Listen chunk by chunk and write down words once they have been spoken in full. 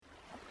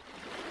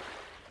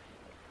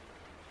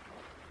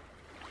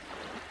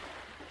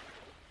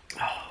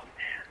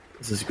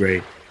This is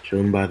great.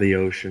 Chilling by the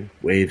ocean,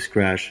 waves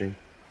crashing,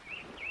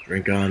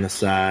 drink on the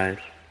side.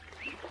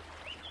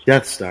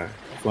 Death Star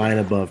flying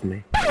above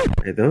me.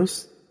 Are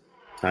those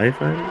TIE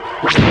fighters?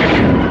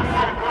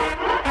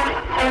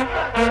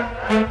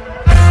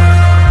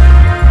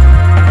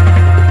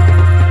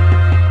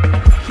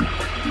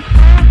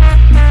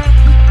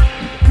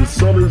 The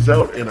sun is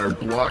out and our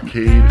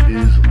blockade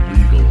is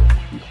legal.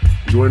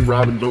 Join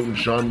Robin Vote and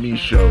Sean Me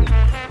show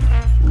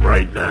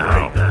right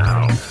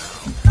now.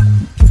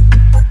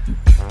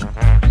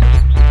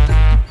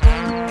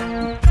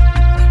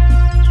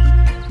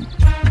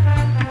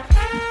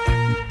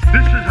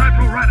 This is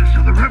Admiral Raddus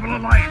of the Rebel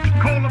Alliance.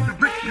 Call up the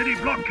Brick City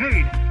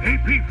blockade.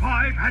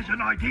 AP5 has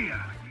an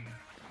idea.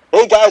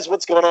 Hey guys,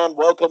 what's going on?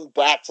 Welcome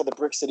back to the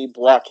Brick City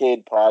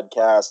Blockade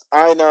podcast.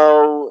 I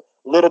know,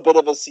 a little bit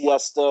of a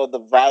siesta.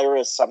 The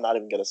virus, I'm not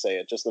even going to say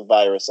it, just the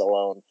virus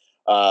alone,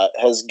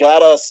 has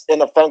got us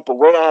in a funk, but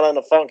we're not in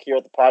a funk here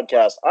at the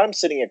podcast. I'm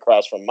sitting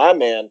across from my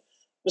man,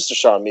 Mr.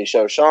 Sean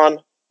Michaud.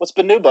 Sean, what's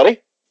been new,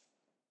 buddy?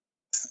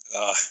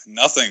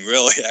 Nothing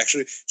really,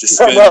 actually. Just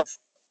been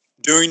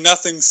doing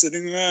nothing,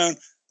 sitting around,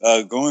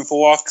 going for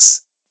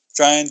walks,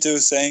 staying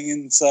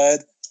inside.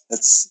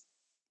 That's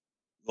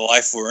the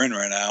life we're in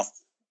right now.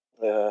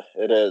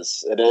 It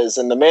is.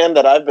 And the man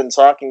that I've been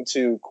talking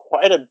to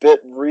quite a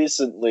bit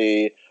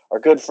recently, our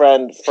good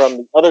friend from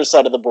the other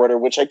side of the border,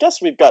 which I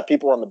guess we've got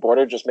people on the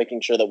border just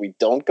making sure that we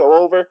don't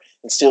go over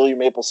and steal your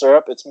maple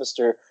syrup. It's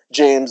Mr.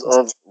 James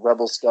of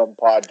Rebel Scum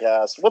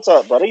Podcast. What's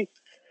up, buddy?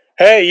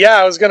 Hey, yeah,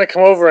 I was going to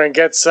come over and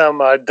get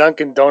some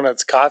Dunkin'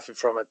 Donuts coffee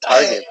from a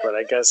Target, but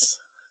I guess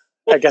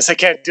I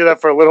can't do that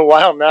for a little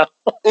while now.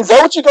 Is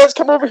that what you guys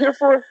come over here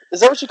for?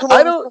 Is that what you come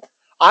over for?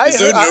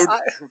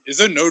 Is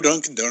there no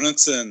Dunkin'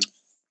 Donuts in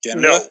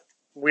Canada? No,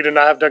 we do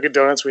not have Dunkin'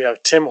 Donuts. We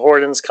have Tim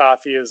Hortons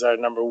coffee is our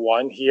number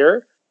one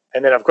here.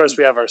 And then, of course,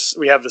 we have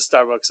the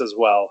Starbucks as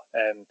well.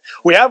 And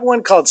we have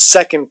one called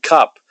Second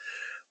Cup,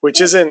 which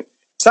isn't...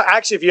 So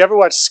actually, if you ever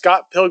watch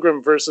Scott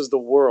Pilgrim versus the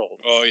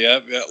World... Oh, yeah.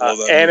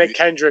 Well, Anna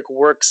Kendrick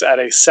works at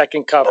a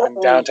Second Cup in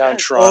downtown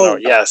Toronto.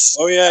 Yes.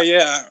 Oh,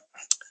 yeah.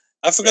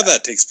 I forgot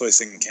that takes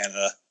place in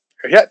Canada.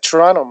 Yeah,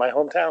 Toronto, my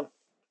hometown.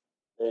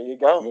 There you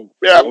go.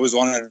 Yeah. I always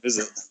wanted to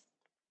visit.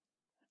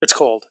 It's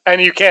cold.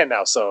 And you can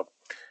now, so...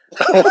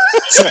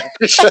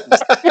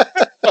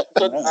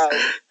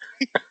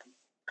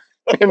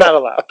 You're not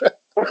allowed.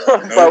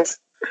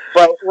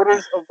 By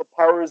orders of the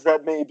powers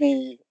that may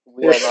be,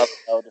 we are not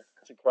allowed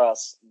to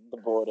cross the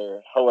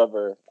border.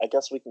 However, I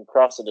guess we can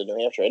cross into New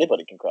Hampshire.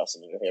 Anybody can cross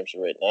into New Hampshire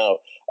right now.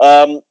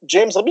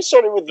 James, let me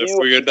start it with you. If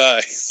we're going to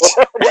die.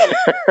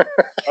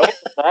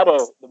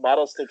 The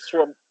motto sticks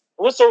true. I'm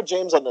going to start with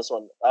James on this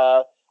one.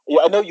 I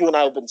know you and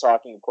I have been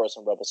talking, of course,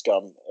 on Rebel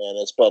Scum, and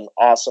it's been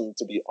awesome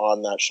to be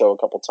on that show a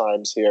couple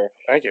times here.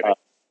 Thank you.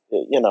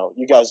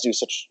 You guys do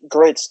such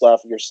great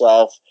stuff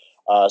yourself.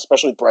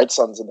 Especially Bright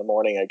Suns in the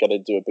morning. I got to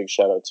do a big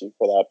shout out to you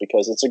for that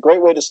because it's a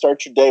great way to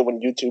start your day when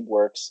YouTube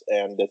works,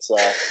 and it's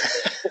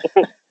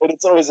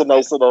it's always a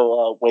nice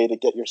little way to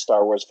get your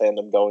Star Wars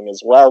fandom going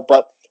as well.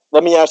 But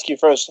let me ask you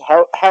first: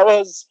 how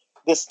has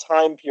this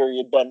time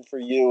period been for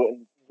you,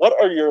 and what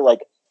are your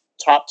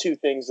top two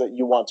things that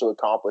you want to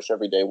accomplish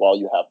every day while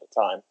you have the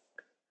time?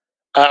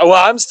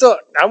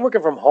 I'm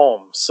working from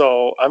home,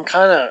 so I'm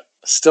kind of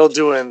still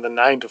doing the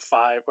 9 to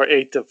 5 or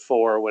 8 to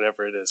 4 or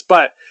whatever it is.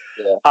 But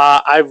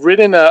I've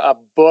written a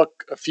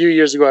book a few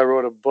years ago. I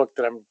wrote a book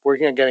that I'm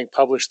working on getting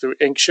published through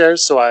Inkshares.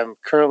 So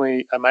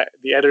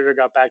the editor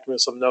got back to me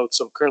with some notes.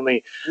 So I'm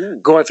currently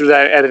going through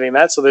that, editing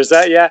that. So there's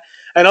that. Yeah.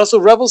 And also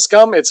Rebel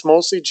Scum. It's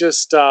mostly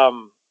just,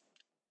 I'm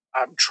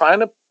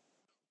trying to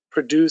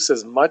produce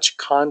as much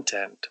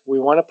content. We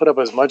want to put up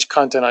as much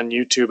content on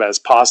YouTube as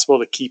possible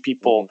to keep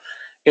people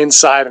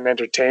inside and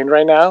entertained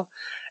right now.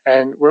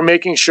 And we're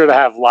making sure to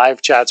have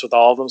live chats with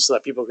all of them so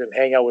that people can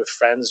hang out with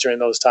friends during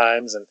those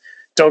times and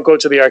don't go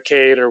to the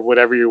arcade or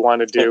whatever you want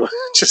to do.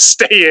 Just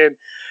stay in.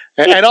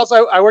 And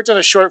also, I worked on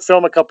a short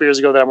film a couple years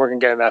ago that I'm working on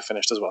getting that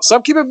finished as well. So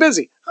I'm keeping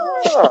busy.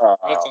 Oh,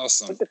 That's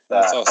awesome.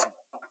 That's awesome.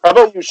 How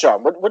about you,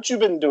 Sean? What you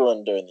been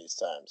doing during these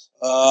times?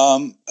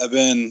 I've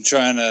been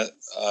trying to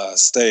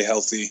stay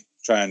healthy,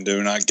 trying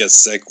to not get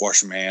sick,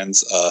 washing my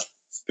hands. I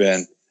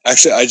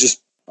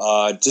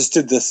just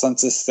did the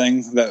census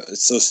thing that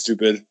it's so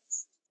stupid.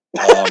 You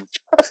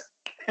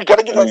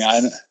gotta get done,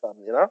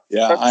 you know?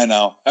 Yeah, I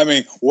know. I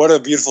mean, what a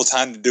beautiful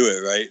time to do it,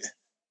 right?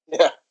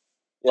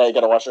 Yeah, you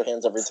gotta wash your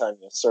hands every time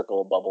you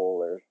circle a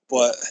bubble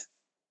But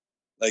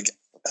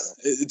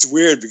it's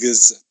weird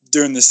because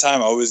during this time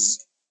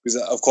because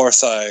of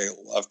course I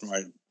left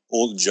my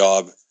old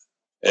job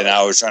and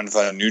I was trying to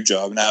find a new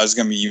job. Now it's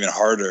gonna be even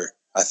harder,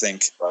 I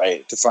think,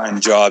 to find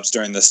jobs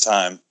during this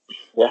time.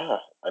 Yeah.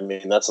 I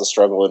mean, that's a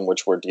struggle in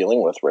which we're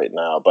dealing with right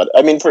now. But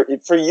I mean, for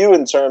you,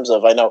 in terms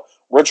of, I know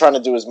we're trying to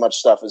do as much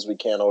stuff as we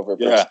can over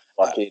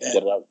Blockade to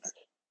get it out.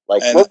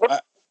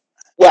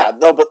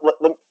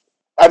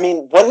 I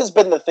mean, what has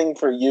been the thing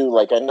for you?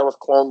 I know with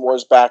Clone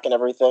Wars back and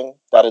everything,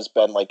 that has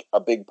been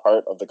a big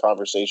part of the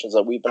conversations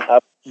that we've been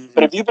having. Mm-hmm.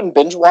 But have you been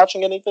binge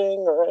watching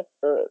anything or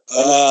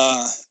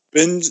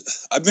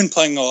I've been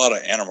playing a lot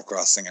of Animal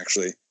Crossing.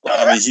 Actually,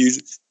 I'm a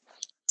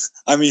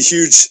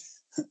huge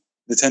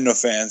Nintendo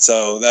fan.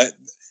 So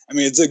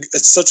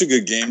it's such a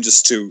good game.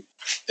 It's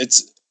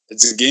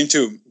a game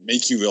to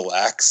make you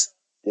relax.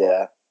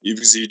 Yeah,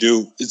 because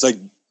it's like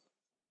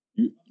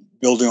you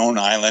build your own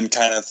island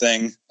kind of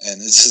thing,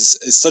 and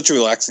it's such a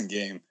relaxing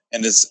game.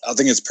 And I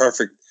think it's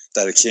perfect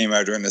that it came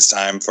out during this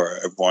time for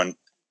everyone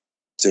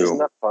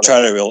to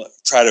try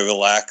to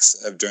relax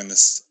during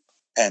this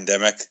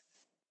pandemic.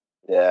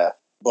 Yeah.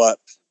 But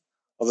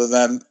other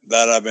than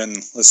that, I've been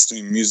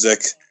listening to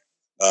music,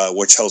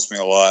 which helps me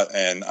a lot.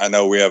 And I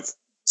know we have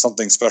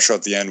something special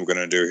at the end we're going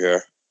to do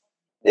here.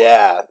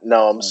 Yeah.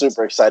 No, I'm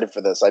super excited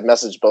for this. I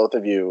messaged both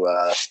of you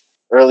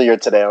earlier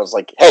today. I was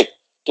like, hey,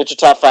 get your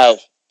top 5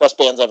 best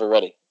bands ever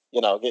ready.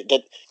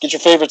 Get your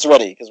favorites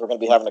ready because we're going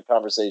to be having a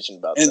conversation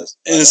about this.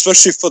 And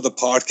especially for the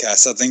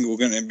podcast, I think we're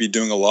going to be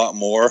doing a lot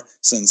more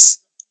since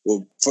I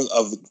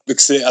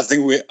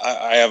think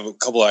I have a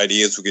couple of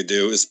ideas we could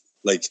do is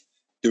like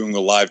doing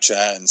a live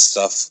chat and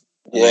stuff.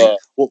 Yeah,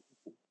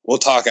 we'll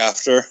talk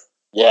after.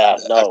 Yeah,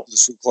 after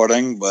this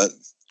recording, but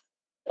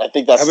I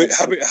think that's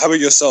how about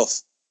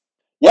yourself?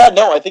 Yeah,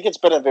 no, I think it's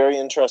been a very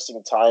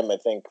interesting time. I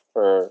think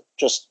for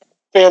just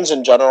fans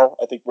in general.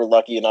 I think we're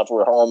lucky enough.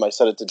 We're home. I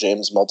said it to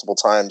James multiple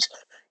times.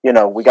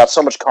 We got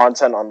so much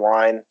content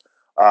online,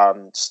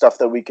 stuff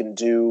that we can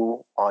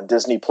do on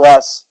Disney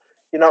Plus.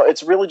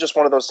 It's really just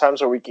one of those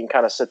times where we can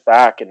kind of sit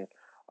back and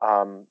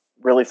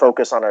really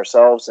focus on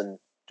ourselves and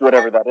do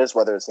whatever that is,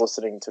 whether it's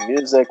listening to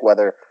music,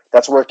 whether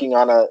that's working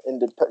on a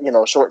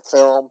short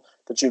film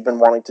that you've been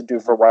wanting to do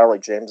for a while,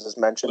 like James has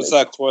mentioned. What's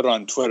that quote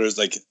on Twitter? It's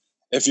like,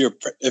 if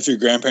your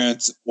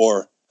grandparents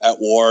were at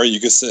war,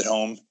 you could sit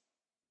home.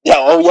 Yeah.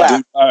 Oh,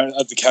 yeah.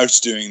 At the couch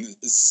doing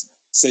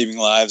saving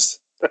lives.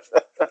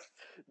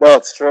 No,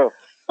 it's true.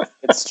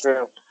 It's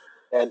true.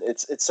 And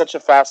it's such a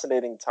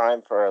fascinating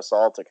time for us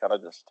all to kind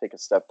of just take a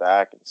step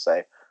back and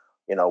say,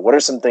 what are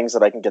some things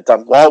that I can get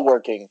done while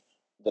working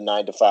the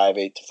 9 to 5,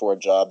 8 to 4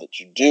 job that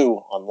you do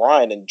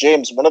online? And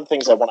James, one of the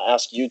things I want to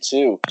ask you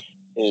too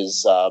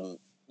is,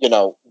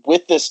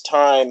 with this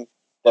time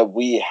that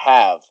we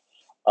have,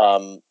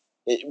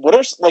 what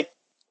are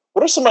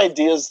some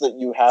ideas that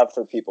you have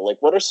for people?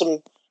 Like, what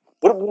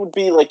would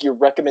be like your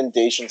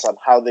recommendations on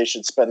how they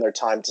should spend their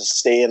time to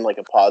stay in like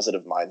a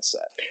positive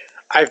mindset?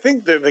 I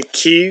think that the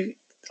key,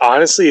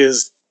 honestly,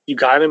 is you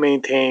got to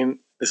maintain.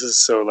 This is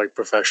so like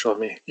professional of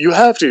me. You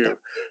have to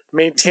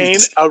maintain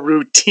a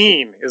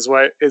routine is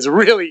what is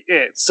really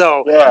it.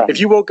 So if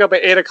you woke up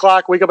at 8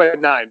 o'clock, wake up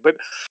at 9, but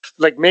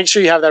like make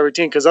sure you have that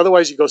routine because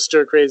otherwise you go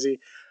stir crazy.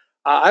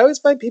 I always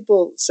find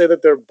people say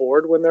that they're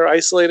bored when they're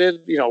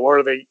isolated,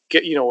 or they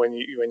get, when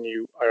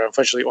you are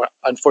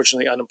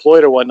unfortunately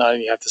unemployed or whatnot,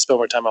 and you have to spend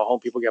more time at home,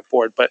 people get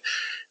bored. But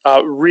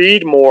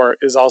read more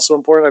is also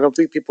important. I don't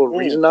think people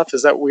read enough.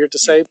 Is that weird to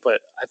say?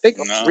 But I think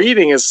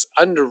reading is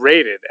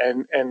underrated,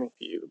 and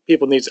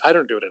people need. I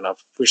don't do it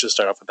enough. We should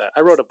start off with that.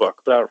 I wrote a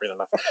book, but I don't read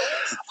enough.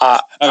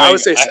 I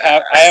would say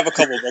I have a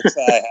couple of books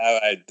that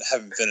I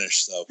haven't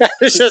finished. So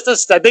it's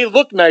just they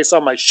look nice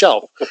on my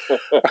shelf. You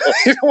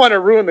don't want to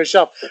ruin the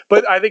shelf.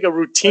 But I think a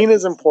routine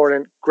is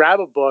important. Grab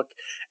a book.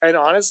 And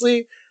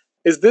honestly,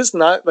 is this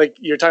not like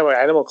you're talking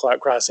about Animal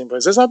Crossing, but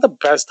is this not the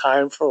best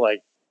time for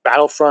like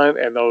Battlefront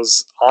and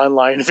those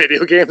online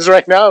video games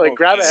right now? Like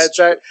grab a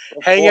headset,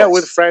 hang out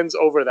with friends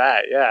over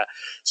that. Yeah.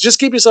 So just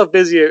keep yourself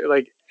busy,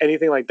 like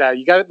anything like that.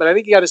 But I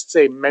think you got to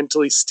stay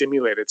mentally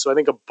stimulated. So I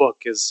think a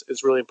book is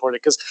really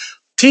important because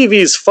TV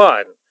is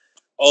fun.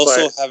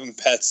 Also, having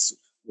pets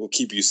will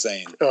keep you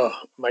sane. Oh,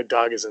 my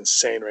dog is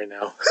insane right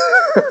now.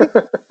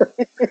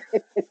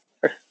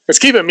 It's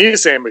keeping me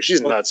sane, but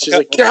she's nuts. She's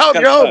like, get out,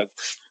 yo!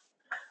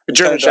 A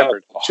German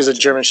Shepherd. She's a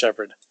German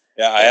Shepherd.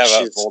 Yeah, I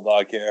have a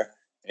bulldog here.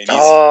 And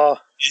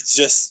it's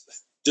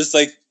just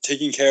like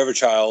taking care of a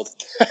child.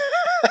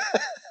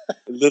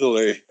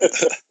 Literally.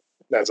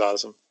 That's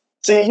awesome.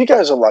 See, you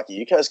guys are lucky.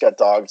 You guys got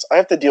dogs. I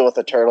have to deal with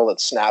a turtle that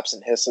snaps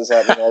and hisses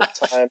at me all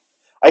the time.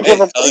 At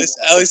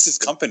least it's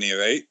company,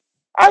 right?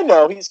 I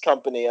know, he's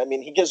company. I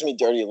mean, he gives me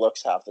dirty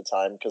looks half the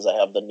time because I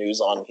have the news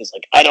on. He's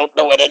like, I don't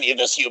know what any of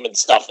this human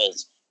stuff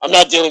is. I'm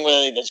not dealing with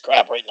any of this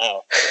crap right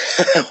now.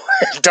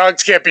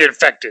 Dogs can't be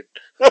infected.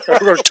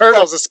 Or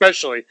turtles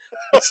especially.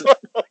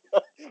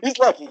 He's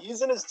lucky.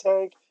 He's in his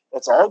tank.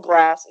 It's all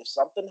glass. If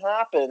something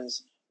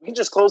happens, we can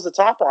just close the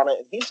top on it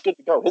and he's good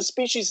to go. His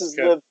species has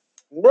lived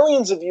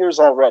millions of years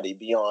already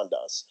beyond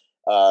us,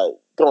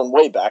 going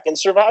way back, and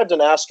survived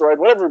an asteroid,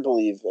 whatever you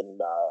believe in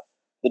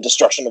the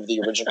destruction of the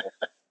original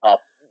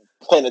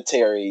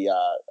planetary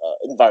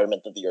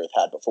environment that the Earth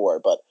had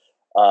before. But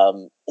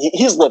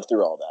he's lived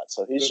through all that,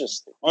 so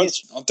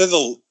aren't they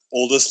the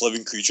oldest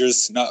living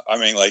creatures?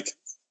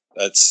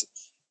 That's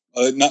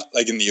not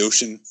like in the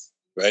ocean,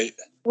 right?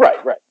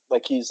 Right.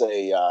 Like he's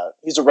a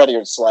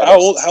red-eared slider. How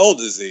old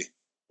is he?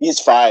 He's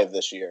 5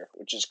 this year,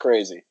 which is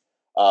crazy.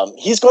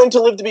 He's going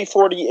to live to be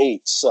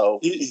 48, so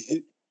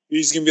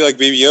he's gonna be like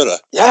Baby Yoda.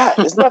 Yeah,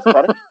 isn't that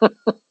funny?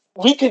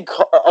 We could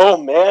call, oh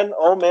man.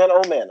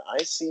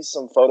 I see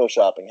some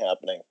photoshopping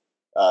happening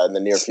in the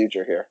near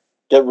future here.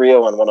 get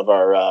Rio on one of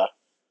our.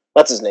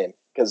 What's his name?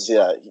 Because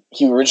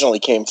he originally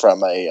came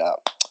from a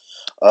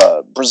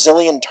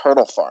Brazilian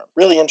turtle farm.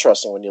 Really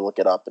interesting when you look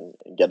it up and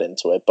get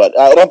into it. But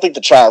I don't think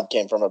the child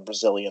came from a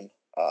Brazilian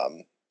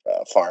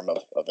farm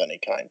of any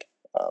kind.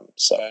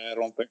 So I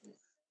don't think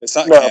it's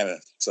not canon.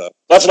 So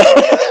that's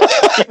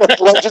not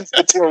Legends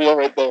material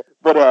right there.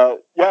 But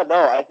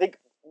I think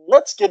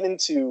let's get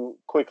into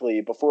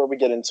quickly before we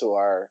get into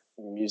our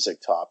music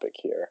topic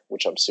here,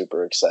 which I'm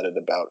super excited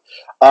about.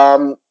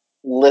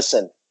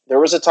 Listen, there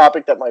was a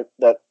topic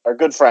that our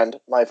good friend,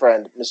 my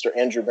friend, Mr.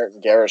 Andrew Merton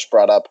Garish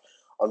brought up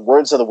on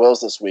Words of the Wills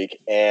this week,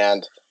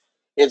 and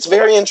it's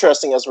very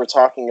interesting as we're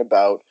talking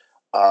about,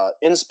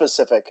 in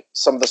specific,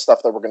 some of the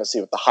stuff that we're going to see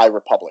with the High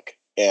Republic,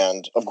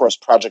 and, of course,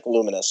 Project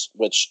Luminous,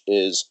 which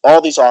is all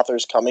these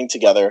authors coming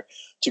together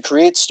to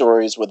create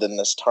stories within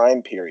this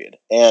time period.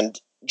 And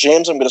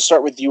James, I'm going to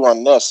start with you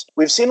on this.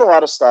 We've seen a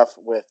lot of stuff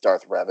with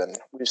Darth Revan.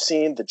 We've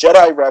seen the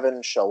Jedi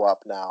Revan show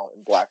up now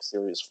in Black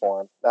Series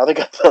form. Now they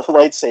got the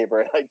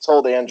lightsaber, and I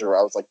told Andrew,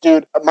 I was like,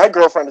 dude, my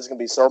girlfriend is going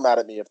to be so mad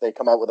at me if they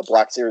come out with a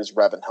Black Series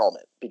Revan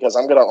helmet, because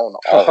I'm going to own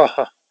all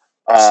of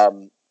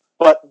it.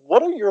 But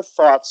what are your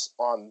thoughts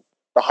on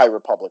the High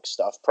Republic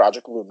stuff,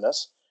 Project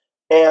Luminous,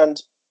 and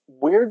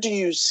where do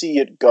you see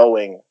it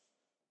going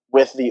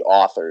with the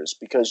authors?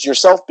 Because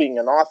yourself being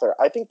an author,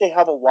 I think they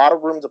have a lot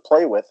of room to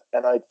play with,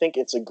 and I think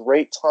it's a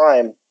great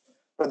time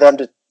for them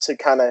to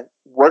kind of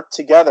work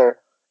together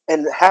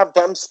and have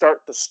them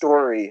start the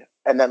story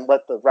and then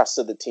let the rest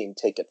of the team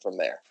take it from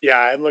there. Yeah,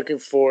 I'm looking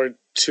forward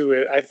to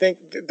it. I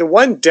think the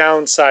one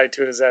downside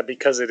to it is that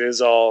because it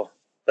is all,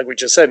 like we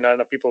just said, not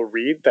enough people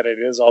read, that it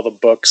is all the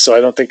books, so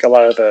I don't think a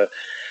lot of the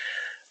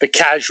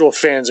casual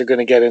fans are going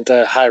to get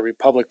into High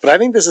Republic. But I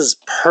think this is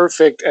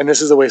perfect, and this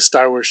is the way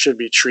Star Wars should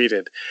be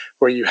treated,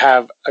 where you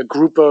have a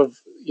group of,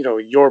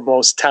 your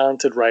most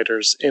talented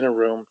writers in a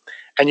room,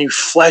 and you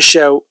flesh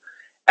out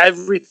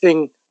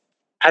everything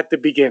at the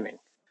beginning.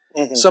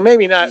 Mm-hmm. So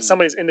maybe not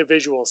somebody's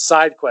individual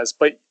side quest,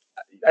 but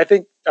I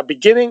think a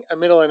beginning, a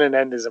middle, and an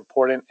end is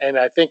important. And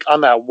I think on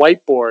that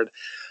whiteboard,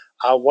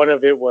 one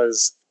of it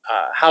was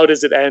how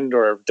does it end,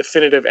 or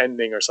definitive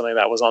ending, or something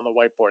that was on the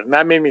whiteboard. And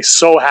that made me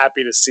so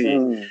happy to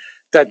see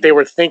that they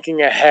were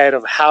thinking ahead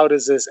of how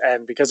does this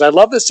end, because I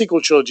love the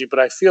sequel trilogy, but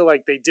I feel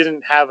like they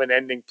didn't have an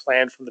ending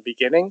planned from the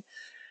beginning.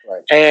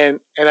 Right. And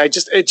it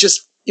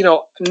just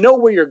know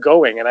where you're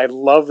going. And I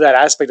love that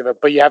aspect of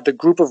it, but you have the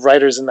group of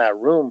writers in that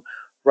room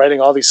writing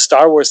all these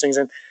Star Wars things.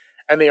 And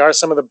they are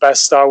some of the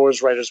best Star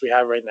Wars writers we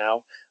have right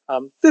now.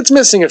 It's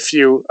missing a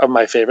few of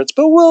my favorites,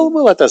 but we'll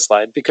let that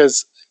slide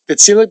because it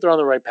seems like they're on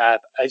the right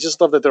path. I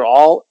just love that they're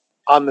all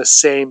on the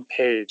same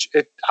page.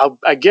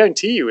 I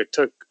guarantee you it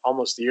took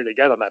almost a year to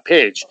get on that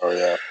page. Oh,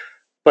 yeah.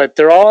 But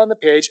they're all on the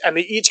page, and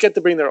they each get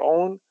to bring their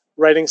own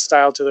writing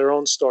style to their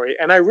own story.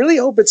 And I really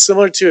hope it's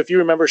similar to, if you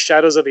remember,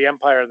 Shadows of the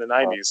Empire in the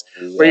 90s,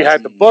 where you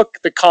had the book,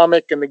 the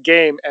comic, and the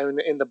game. And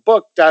in the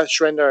book, Darth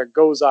Shrendar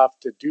goes off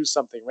to do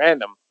something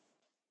random.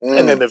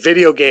 And then the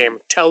video game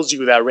tells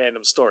you that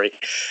random story.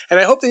 And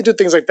I hope they do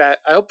things like that.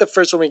 I hope the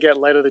first one we get,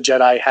 Light of the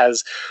Jedi,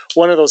 has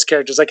one of those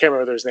characters. I can't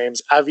remember their names.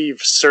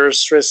 Aviv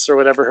Surstris or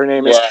whatever her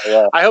name is.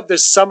 Yeah. I hope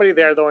there's somebody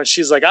there, though, and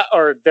she's like,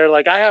 or they're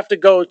like, I have to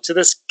go to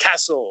this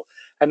castle.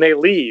 And they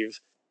leave.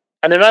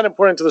 And they're not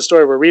important to the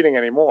story we're reading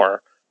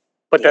anymore.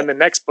 But then the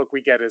next book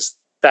we get is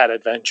that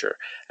adventure.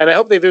 And I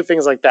hope they do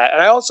things like that.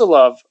 And I also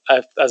love,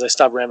 as I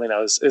stop rambling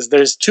now, is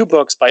there's 2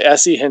 books by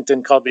S.E.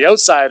 Hinton called The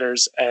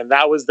Outsiders, and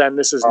that was Then,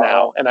 This Is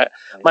Now. And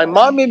my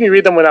mom made me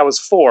read them when I was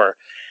 4.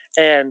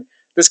 And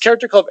this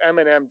character called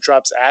Eminem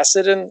drops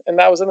acid, and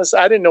that was in this.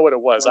 I didn't know what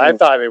it was. I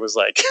thought it was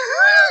like,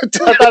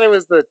 I thought it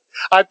was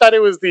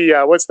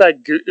the what's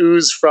that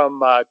ooze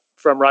from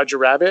Roger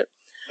Rabbit?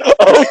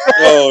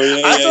 Oh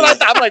yeah. That's what I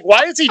thought. I'm like,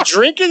 why is he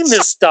drinking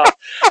this stuff?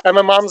 And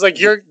my mom's like,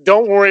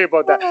 don't worry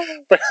about that.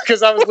 But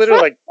because I was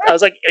literally I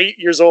was 8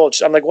 years old.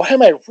 I'm like, why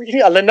am I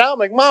reading? And then now I'm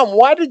like, Mom,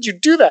 why did you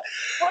do that?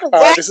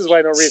 This is why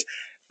I don't read.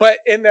 But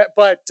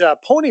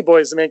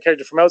Ponyboy is the main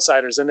character from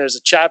Outsiders, and there's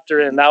a chapter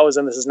in That Was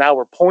and This Is Now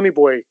where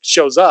Ponyboy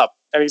shows up,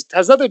 and he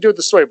has nothing to do with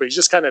the story, but he's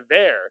just kind of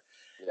there.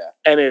 Yeah.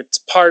 And it's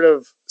part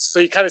of, so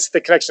you kind of see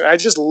the connection. I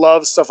just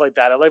love stuff like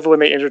that. I love it when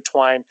they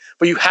intertwine,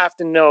 but you have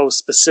to know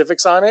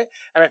specifics on it.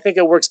 And I think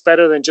it works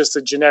better than just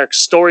a generic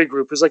story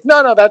group who's like,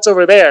 no, that's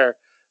over there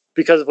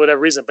because of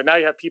whatever reason. But now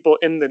you have people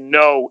in the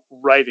know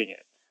writing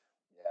it.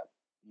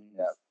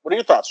 Yeah. What are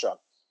your thoughts, Sean?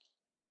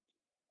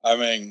 I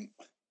mean,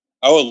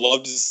 I would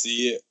love to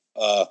see it,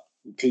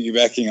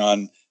 piggybacking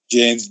on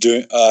James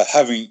doing,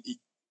 having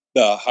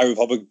the High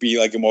Republic be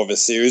like more of a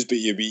series, but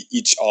you'd be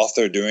each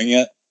author doing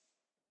it.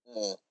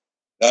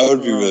 That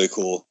would be really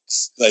cool.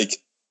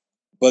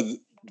 But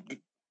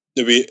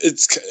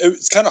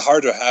it's kind of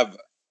hard to have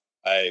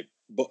a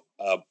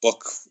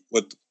book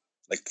with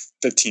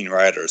 15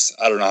 writers.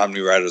 I don't know how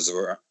many writers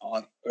are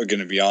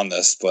going to be on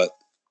this, but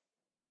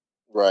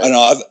right. I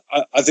don't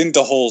know. I think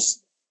the whole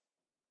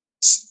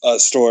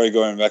story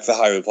going back to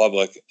High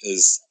Republic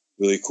is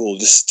really cool.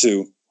 Just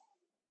to,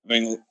 I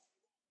mean,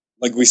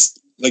 like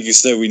you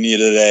said, we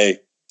needed a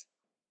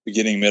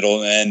beginning,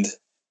 middle, and end.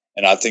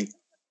 and I think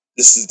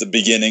this is the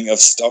beginning of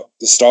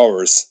the Star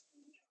Wars.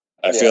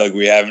 I feel like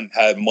we haven't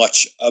had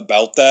much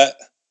about that,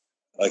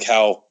 like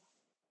how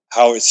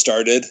it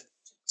started.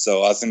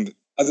 So I think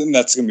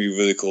that's gonna be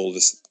really cool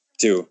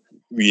to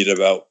read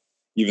about,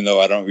 even though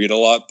I don't read a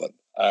lot, but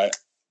I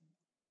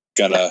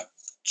gotta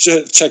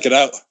check it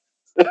out.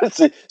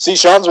 see,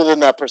 Sean's within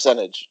that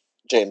percentage,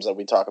 James, that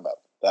we talk about.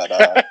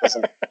 That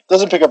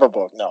doesn't pick up a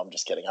book. No, I'm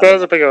just kidding.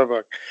 Doesn't pick up a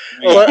book.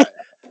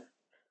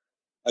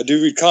 I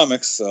do read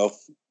comics, so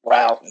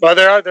wow. Well,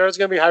 there's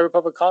going to be High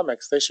Republic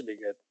comics. They should be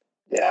good.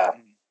 Yeah,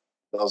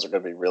 those are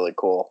going to be really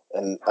cool.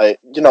 And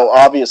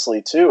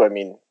obviously too. I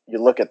mean,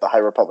 you look at the High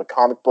Republic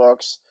comic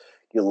books.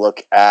 You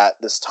look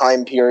at this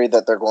time period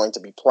that they're going to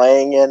be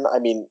playing in. I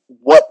mean,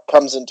 what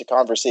comes into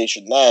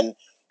conversation then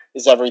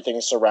is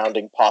everything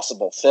surrounding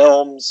possible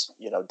films,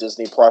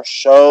 Disney Plus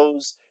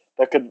shows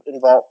that could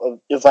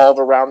evolve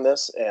around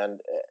this,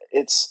 and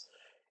it's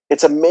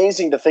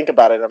amazing to think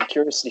about it. I'm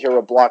curious to hear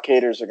what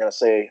blockaders are going to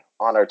say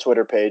on our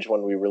Twitter page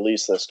when we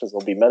release this, because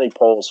there'll be many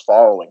polls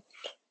following.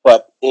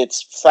 But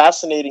it's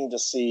fascinating to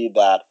see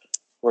that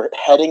we're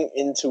heading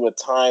into a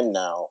time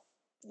now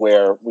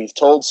where we've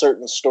told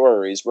certain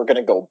stories, we're going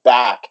to go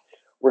back,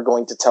 we're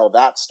going to tell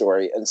that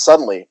story, and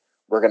suddenly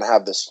we're going to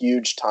have this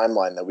huge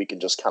timeline that we can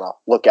just kind of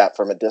look at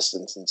from a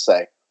distance and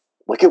say,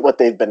 look at what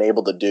they've been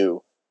able to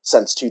do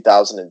since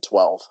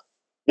 2012.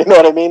 You know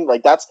what I mean?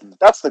 Like, that's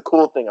the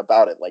cool thing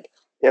about it. Like,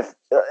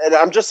 and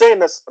I'm just saying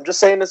this,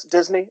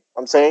 Disney,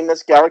 I'm saying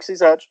this,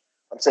 Galaxy's Edge,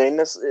 I'm saying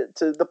this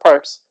to the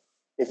parks.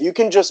 If you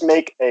can just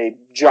make a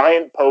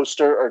giant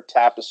poster or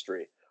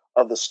tapestry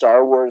of the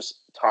Star Wars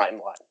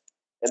timeline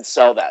and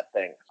sell that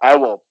thing, I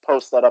will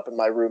post that up in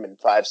my room in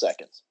 5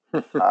 seconds.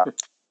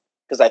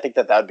 Because I think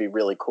that would be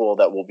really cool.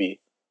 That we'll be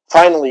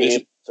finally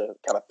able to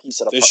kind of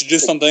piece it apart. They should do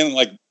something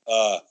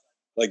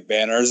like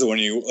banners when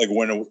you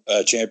win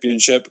a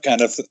championship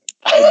kind of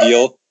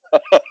deal.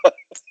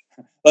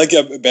 Like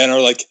a banner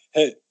like,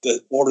 hey,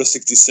 the Order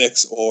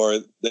 66, or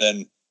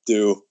then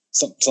do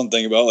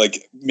something about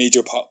like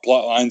major plot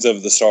lines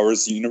of the Star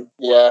Wars universe.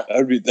 Yeah, that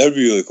would be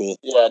really cool.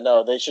 Yeah,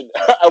 no, they should.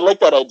 I like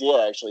that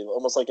idea actually,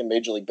 almost like in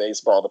Major League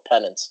Baseball, the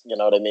pennants. You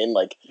know what I mean?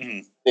 Like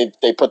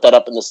they put that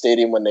up in the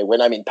stadium when they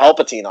win. I mean,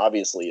 Palpatine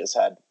obviously has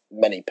had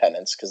many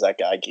pennants because that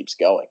guy keeps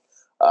going.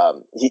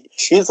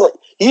 He's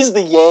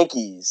the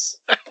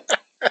Yankees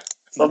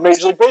of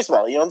Major League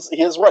Baseball. He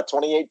has what,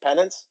 28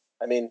 pennants?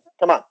 I mean,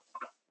 come on,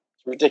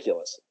 it's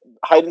ridiculous.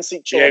 Hide and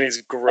seek champ. Yeah,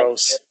 he's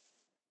gross.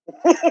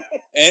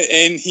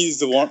 and he's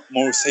the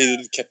most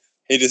hated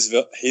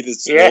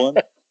villain,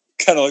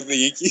 kind of like the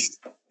Yankees.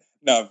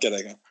 No, I'm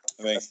kidding.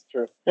 I mean, that's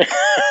true.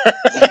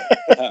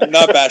 I'm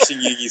not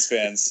bashing Yankees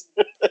fans.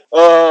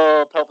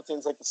 Oh,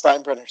 Palpatine's like the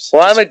Steinbrenners.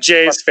 Well, I'm a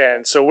Jays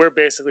fan, so we're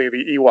basically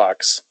the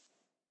Ewoks.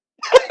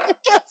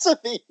 That's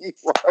the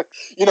Ewok.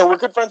 We're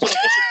good friends with the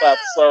Fisher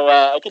so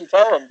I can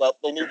tell them that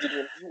they need to do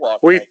an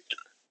Ewok.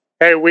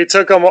 Hey, we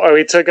took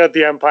out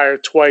the Empire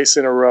twice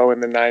in a row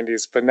in the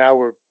 90s, but now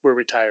we're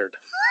retired.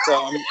 So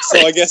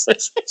I guess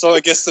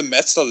the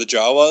Mets are the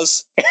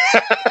Jawas.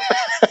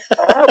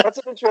 Oh, that's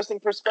an interesting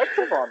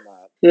perspective on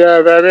that.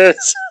 Yeah, that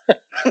is.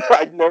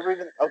 I've never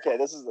even. Okay,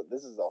 this is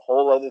a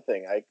whole other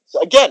thing.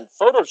 Again,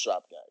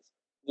 Photoshop, guys.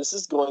 This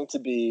is going to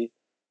be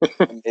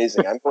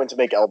amazing. I'm going to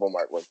make album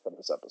artwork for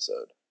this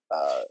episode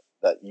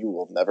that you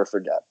will never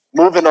forget.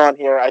 Moving on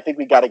here, I think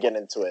we got to get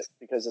into it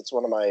because it's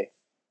one of my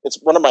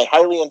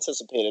highly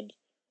anticipated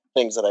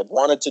things that I've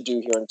wanted to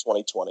do here in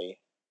 2020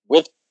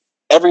 with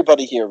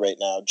everybody here right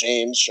now,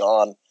 James,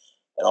 Sean,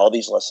 and all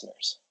these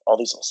listeners, all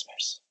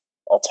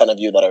 10 of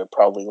you that are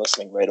probably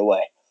listening right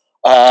away.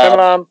 Hi,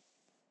 Mom.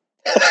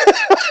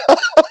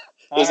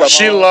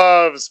 She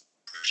loves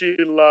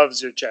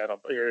your channel,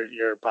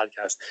 your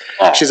podcast.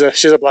 Oh. She's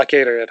a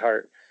blockader at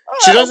heart.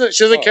 She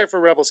doesn't care for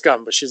Rebel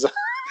Scum, but she's.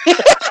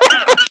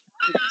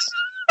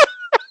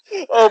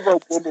 Oh my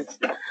goodness,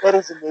 that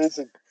is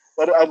amazing.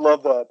 I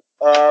love that.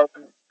 All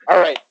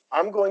right,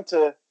 I'm going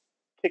to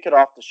kick it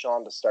off to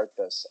Sean to start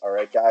this. All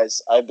right,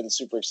 guys, I've been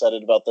super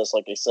excited about this.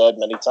 Like I said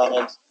many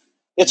times,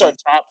 it's our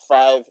top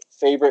 5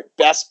 favorite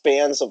best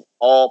bands of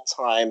all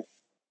time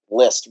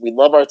list. We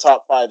love our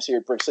top 5s here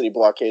at Brick City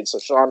Blockade. So,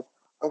 Sean,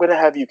 I'm going to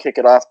have you kick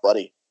it off,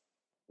 buddy.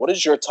 What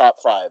is your top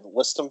 5?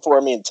 List them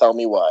for me and tell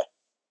me why.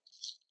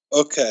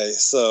 Okay,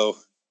 so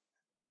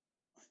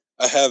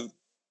I have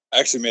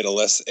actually made a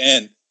list,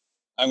 and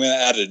I'm going to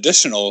add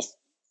additional,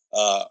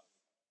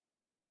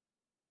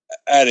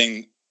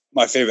 adding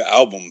my favorite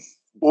album.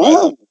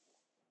 Ooh,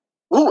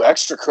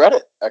 extra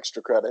credit.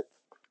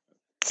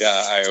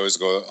 Yeah, I always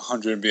go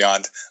 100 and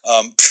beyond.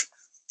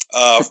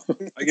 I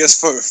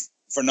guess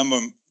for number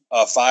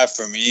 5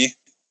 for me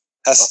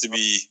has to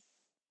be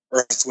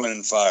Earth, Wind,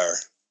 and Fire.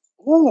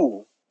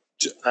 Ooh,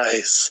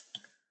 nice.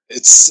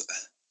 It's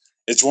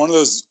one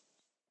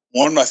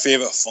of my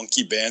favorite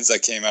funky bands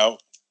that came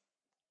out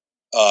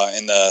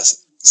in the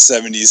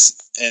 70s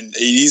and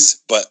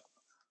 80s. But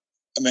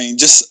I mean,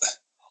 just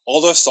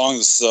all those songs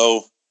are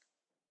so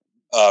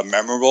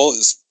memorable.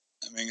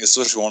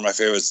 Especially one of my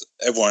favorites.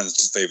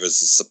 Everyone's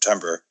favorites is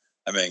September.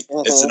 I mean,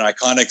 it's an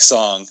iconic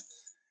song,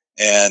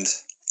 and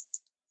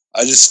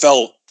I just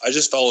fell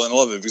in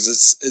love with it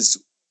because it's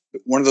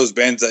one of those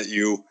bands that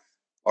you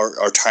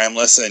are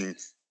timeless, and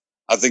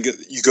I think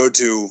you go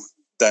to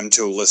them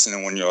to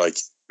listen when you're like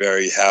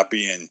very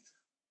happy, and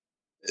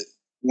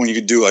when you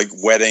could do like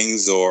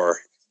weddings or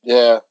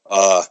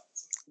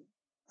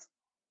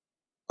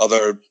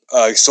other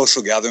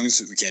social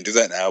gatherings. We can't do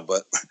that now,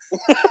 but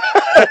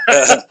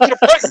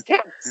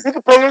you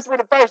can play with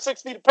apart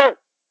 6 feet apart.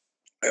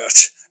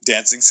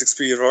 Dancing 6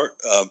 feet apart.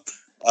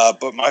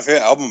 But my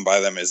favorite album by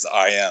them is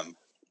 "I Am."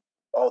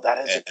 Oh,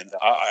 that is. And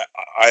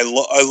I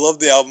love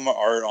the album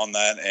art on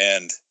that,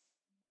 and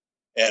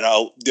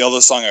the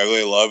other song I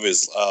really love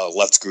is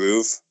 "Let's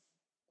Groove."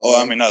 Oh,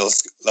 I mean, not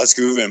Let's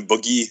Groove and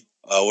Boogie.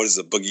 What is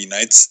it? Boogie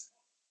Nights.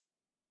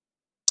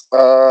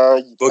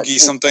 Boogie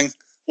something.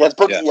 Yeah, it's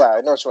Boogie. Yeah,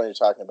 I know which one you're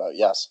talking about.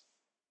 Yes.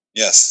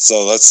 Yes.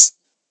 So that's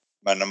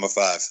my number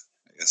 5, I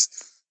guess.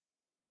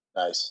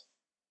 Nice.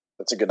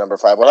 That's a good number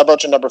 5. What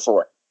about your number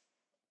 4?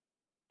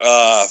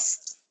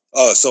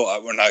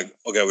 So we're not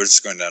okay. We're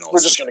just going down. We're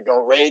just going to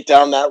go right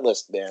down that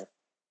list, man.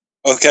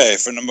 Okay,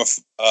 for number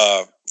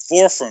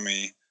 4 for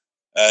me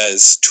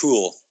is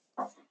Tool.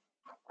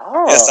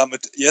 Oh.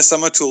 Yes,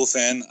 I'm a Tool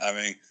fan. I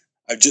mean,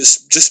 I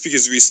just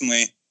because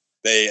recently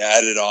they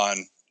added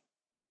on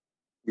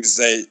because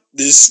they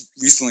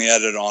recently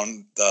added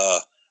on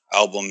the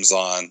albums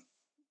on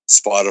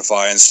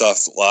Spotify and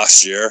stuff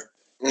last year,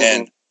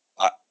 and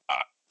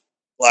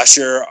last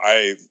year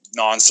I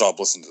nonstop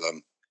listened to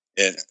them.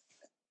 And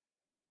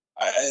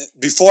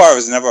before I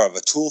was never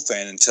a Tool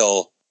fan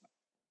until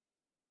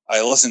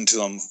I listened to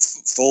them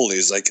fully.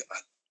 It's like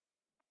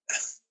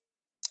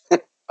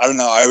I don't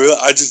know.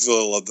 I just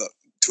really love the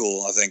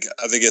Tool. I think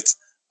it's.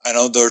 I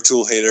know they're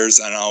Tool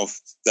haters. I know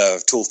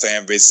the Tool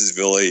fan base is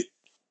really,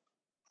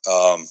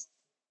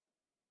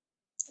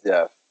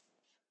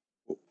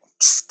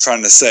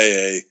 trying to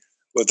say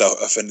without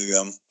offending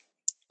them.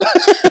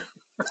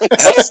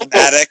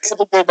 Fanatic.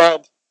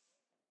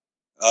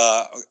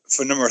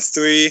 For number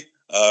 3,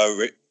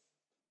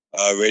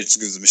 Rage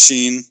Against the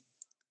Machine.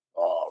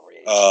 Oh,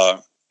 Rage.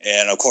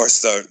 And of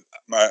course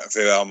my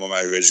favorite album,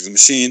 Rage Against the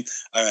Machine.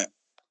 I mean,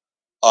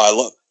 I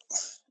love.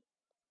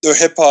 They're a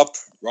hip hop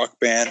rock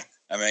band.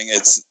 I mean,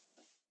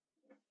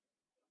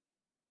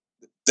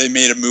 they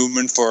made a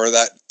movement for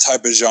that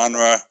type of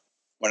genre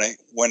when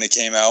it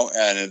came out,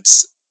 and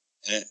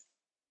it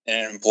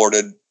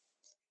imported.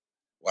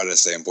 Why did I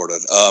say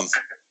imported? I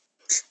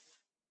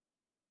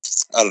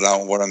don't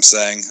know what I'm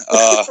saying.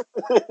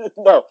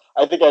 No,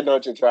 I think I know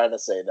what you're trying to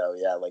say, though.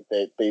 Yeah, like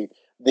the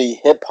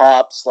hip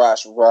hop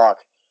 /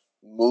 rock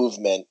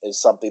movement is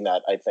something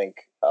that I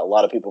think a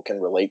lot of people can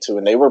relate to,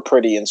 and they were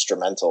pretty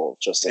instrumental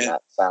just in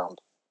that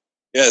sound.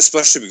 Yeah,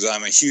 especially because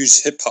I'm a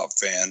huge hip hop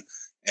fan,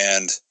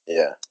 and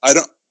I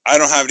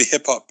don't have any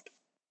hip hop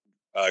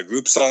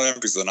groups on them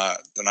because they're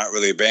not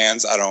really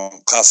bands. I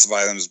don't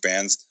classify them as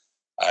bands.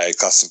 I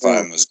classify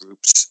them as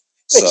groups.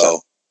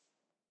 So,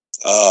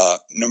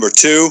 number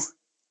 2,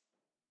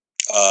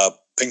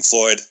 Pink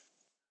Floyd,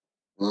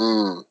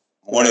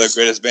 one of the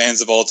greatest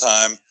bands of all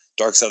time.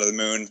 Dark Side of the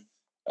Moon,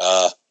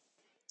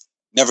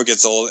 never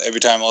gets old. Every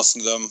time I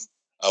listen to them,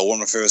 one of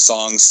my favorite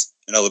songs,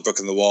 Another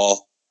Brick in the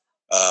Wall.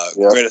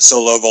 Greatest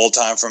solo of all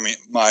time for me,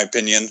 my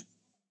opinion.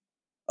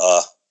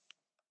 I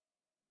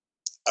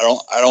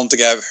don't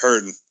think I've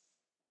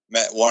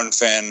met one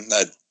fan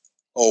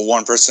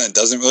one person that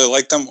doesn't really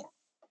like them.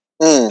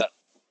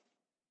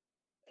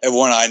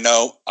 Everyone I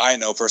know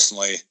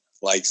personally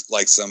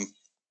likes them.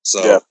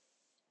 So,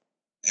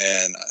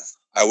 and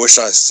I wish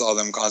I saw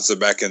them concert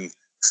back in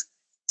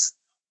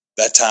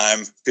that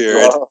time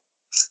period.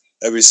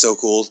 That'd be so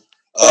cool.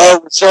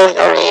 Showing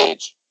our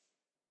age.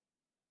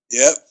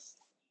 Yep.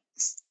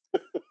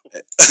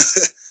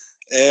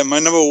 And my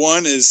number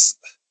 1 is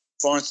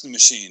Florence and the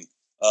Machine.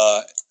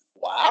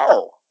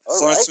 Wow.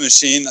 Florence and the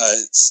Machine.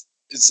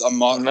 It's a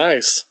modern.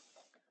 Nice.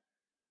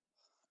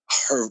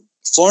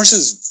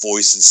 Florence's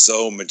voice is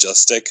so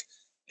majestic,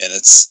 and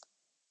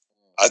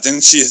I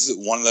think she is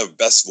one of the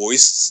best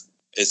voices.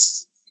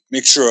 It's a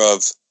mixture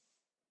of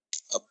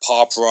a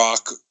pop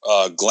rock,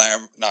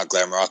 not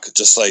glam rock,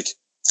 just like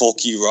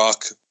folky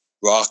rock.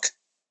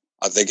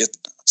 I think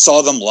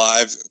saw them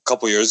live a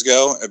couple years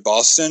ago at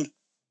Boston.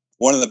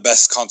 One of the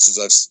best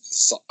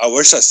concerts I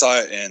wish I saw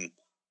it in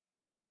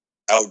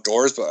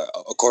outdoors, but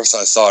of course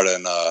I saw it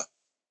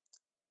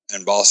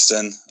in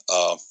Boston,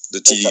 the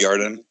TD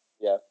Garden.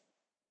 Yeah.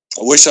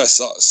 I wish I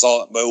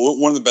saw it, but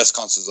one of the best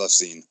concerts I've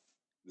seen.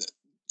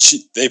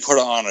 They put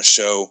on a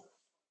show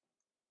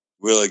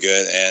really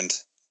good, and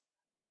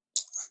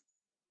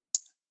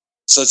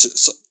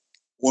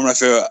one of my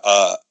favorite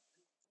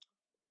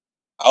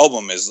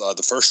album is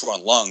the first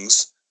one,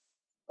 Lungs.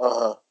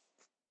 And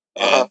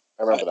I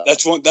remember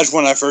that. That's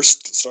when I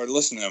first started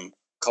listening to him.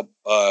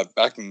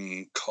 Back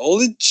in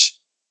college.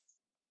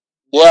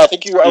 Yeah, I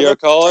think you were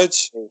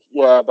college.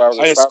 Yeah, about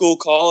high school,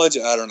 college.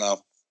 I don't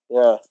know.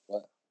 Yeah.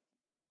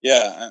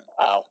 Yeah.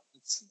 Wow.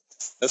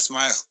 That's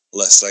my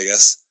list, I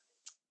guess.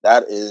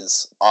 That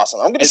is awesome.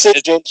 I'm gonna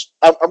save James.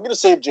 I'm gonna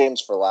save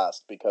James for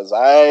last because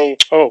my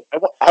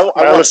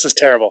list is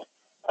terrible.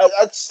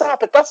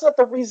 Stop it. That's not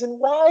the reason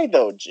why,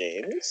 though,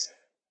 James.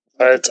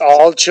 It's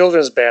all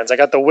children's bands. I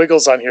got the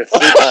Wiggles on here 3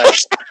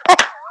 times.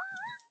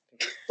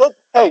 But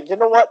hey, you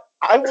know what?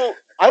 I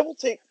will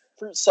take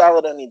fruit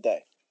salad any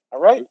day. All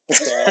right.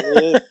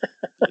 Salad.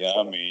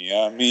 Yummy,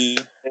 yummy.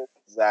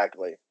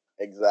 Exactly.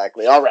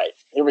 All right,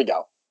 here we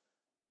go.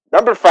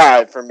 Number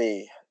 5 for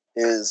me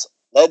is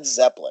Led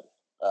Zeppelin.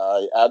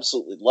 I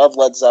absolutely love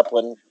Led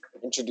Zeppelin.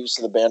 Introduced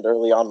to the band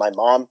early on. My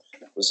mom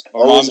was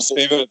my mom's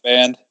favorite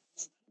band.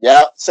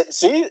 Yeah,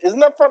 see, isn't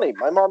that funny?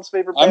 My mom's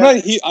favorite band.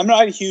 I'm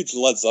not a huge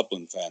Led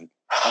Zeppelin fan.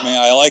 I mean,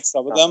 I like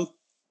some of them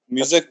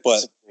music,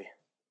 but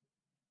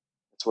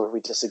that's where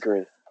we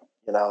disagree.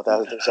 You know,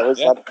 there's always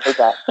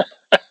that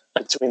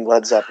between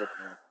Led Zeppelin,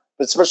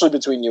 but especially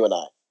between you and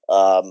I.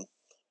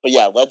 But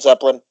yeah, Led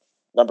Zeppelin,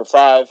 number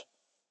 5.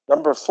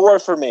 Number 4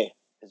 for me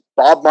is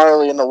Bob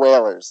Marley and the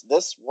Wailers.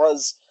 This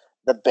was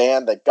the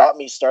band that got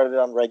me started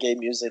on reggae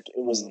music.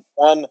 It was the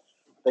one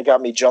that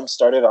got me jump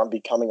started on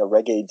becoming a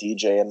reggae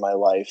DJ in my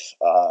life.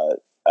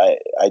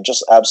 I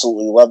just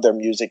absolutely loved their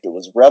music. It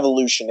was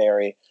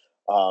revolutionary.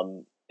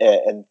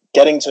 And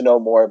getting to know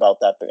more about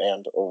that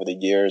band over the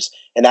years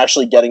and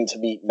actually getting to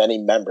meet many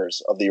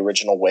members of the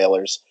original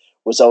Wailers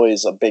was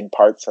always a big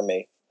part for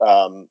me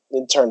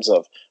in terms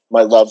of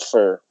my love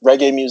for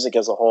reggae music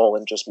as a whole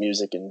and just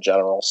music in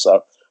general.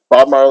 So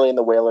Bob Marley and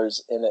the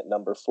Wailers in at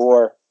number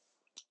 4.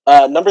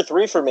 Number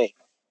 3 for me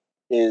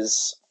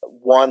is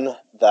one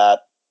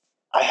that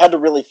I had to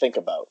really think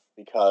about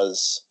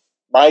because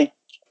my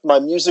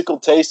musical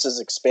taste has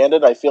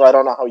expanded. I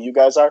don't know how you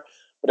guys are,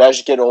 but as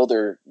you get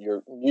older,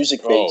 your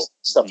music based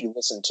stuff you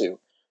listen to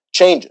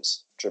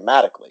changes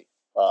dramatically.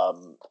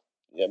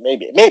 Yeah,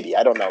 maybe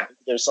I don't know.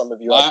 There's some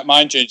of you.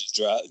 Mine changes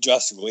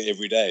drastically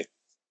every day.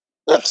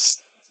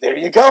 There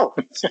you go.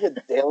 It's a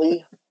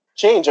daily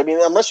change. I mean,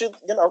 unless you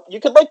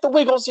could like the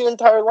Wiggles your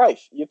entire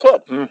life. You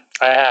could.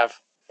 I have,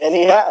 and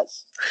he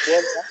has.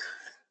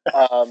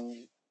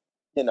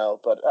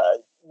 But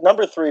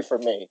number 3 for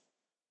me,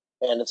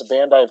 and it's a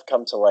band I've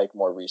come to like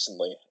more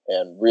recently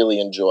and really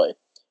enjoy,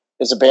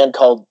 is a band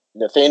called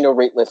Nathaniel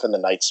Rateliff and the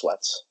Night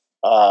Sweats.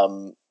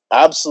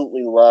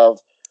 Absolutely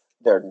love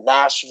their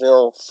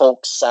Nashville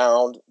folk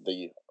sound,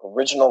 the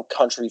original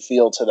country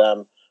feel to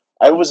them.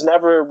 I was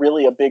never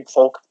really a big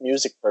folk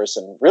music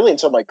person, really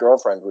until my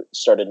girlfriend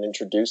started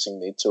introducing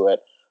me to it.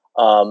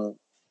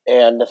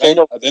 And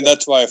Nathaniel, I think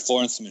that's why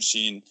Florence and the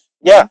Machine,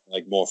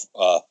 like more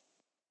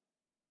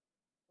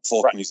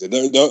folk music.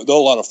 They're a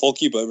lot of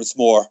folky, but it's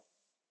more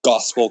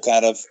gospel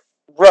kind of.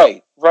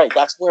 Right.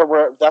 That's where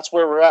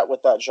we're at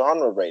with that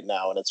genre right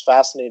now, and it's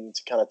fascinating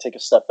to kind of take a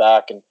step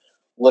back and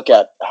look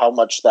at how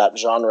much that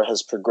genre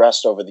has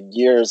progressed over the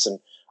years and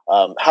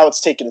how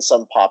it's taken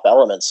some pop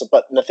elements.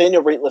 But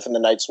Nathaniel Rateliff and the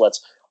Night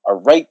Sweats are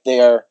right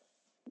there,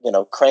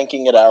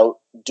 cranking it out,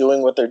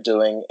 doing what they're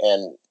doing,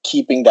 and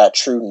keeping that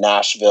true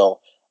Nashville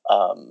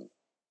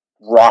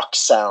rock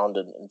sound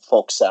and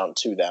folk sound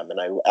to them, and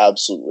I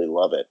absolutely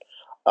love it.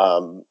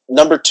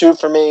 Number 2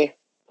 for me,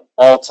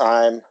 all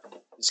time,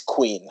 is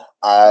Queen.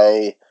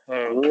 I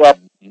grew up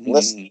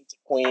listening to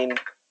Queen.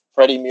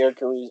 Freddie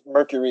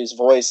Mercury's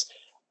voice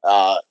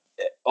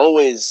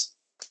always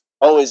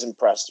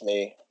impressed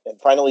me, and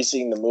finally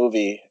seeing the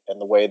movie and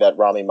the way that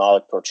Rami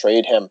Malek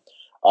portrayed him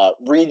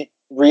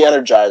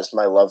re-energized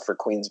my love for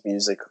Queen's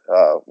music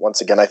once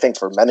again. I think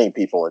for many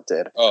people it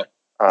did.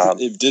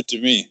 It did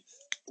to me.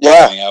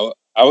 Yeah.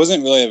 I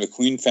wasn't really a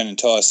Queen fan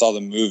until I saw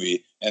the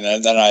movie, and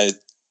then I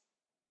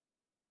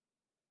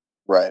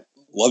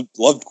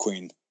loved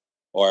Queen,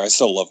 or I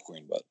still love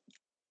Queen, but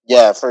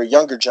yeah, for a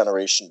younger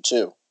generation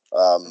too.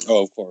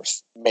 Of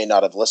course, may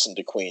not have listened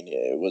to Queen.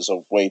 It was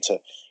a way to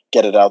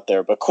get it out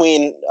there. But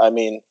Queen, I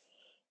mean,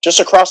 just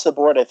across the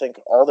board, I think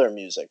all their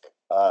music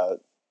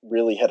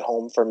really hit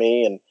home for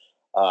me, and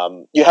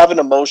you have an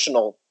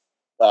emotional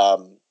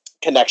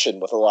connection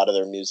with a lot of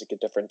their music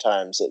at different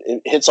times.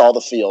 It hits all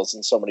the feels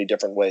in so many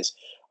different ways.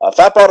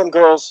 Fat Bottom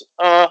Girls,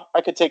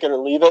 I could take it or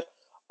leave it.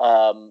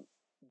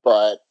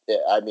 But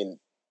I mean,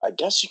 I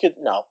guess you could.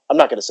 No, I'm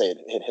not going to say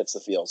it hits the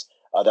feels.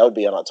 That would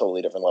be on a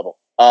totally different level.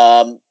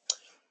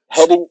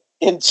 Heading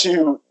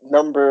into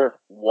number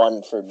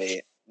 1 for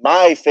me,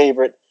 my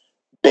favorite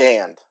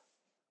band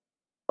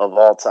of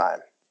all time.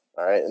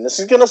 All right, and this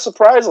is going to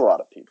surprise a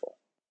lot of people.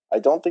 I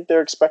don't think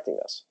they're expecting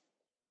this.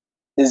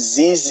 Is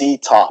ZZ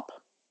Top.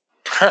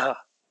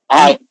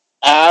 I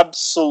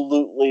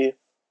absolutely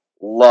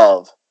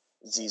love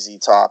ZZ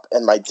Top,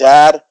 and my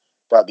dad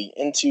got me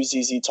into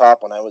ZZ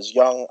Top when I was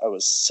young. I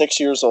was 6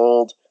 years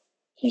old.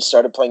 He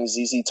started playing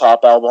ZZ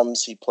Top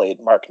albums. He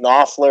played Mark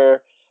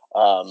Knopfler.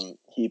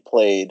 He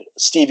played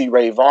Stevie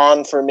Ray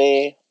Vaughan for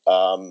me.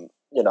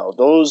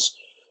 Those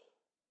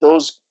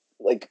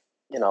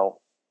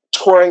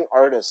touring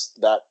artists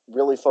that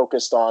really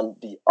focused on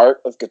the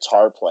art of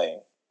guitar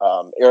playing.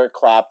 Eric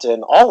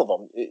Clapton, all of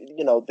them.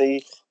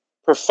 They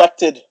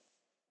perfected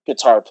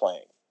guitar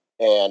playing,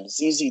 And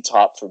ZZ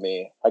Top for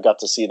me, I got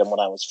to see them when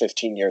I was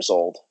 15 years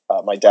old.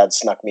 My dad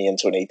snuck me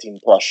into an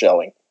 18-plus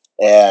showing,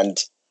 and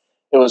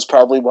it was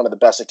probably one of the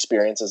best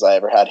experiences I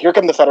ever had. Here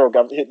come the federal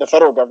government. The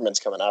federal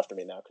government's coming after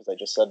me now because I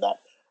just said that.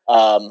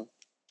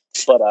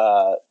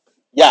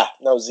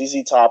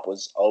 ZZ Top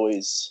was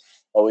always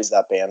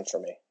that band for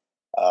me.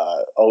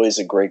 Always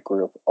a great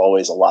group.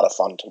 Always a lot of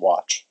fun to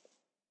watch.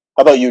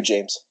 How about you,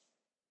 James?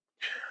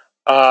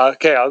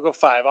 Okay, I'll go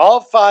 5.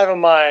 All 5 of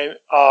mine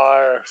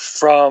are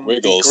from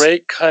Wiggles. the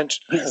great country.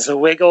 The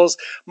Wiggles.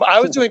 I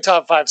was doing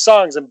top 5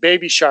 songs, and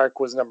Baby Shark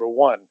was number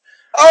 1.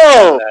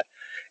 Oh!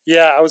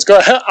 Yeah, I was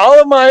going.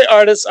 All of my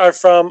artists are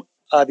from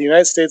the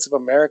United States of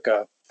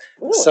America.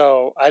 Ooh.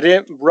 So I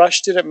didn't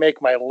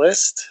make my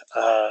list,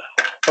 but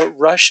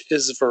Rush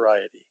is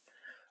variety.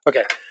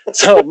 Okay,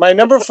 so my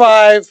number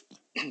 5.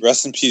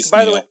 Rest in peace,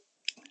 by Neil.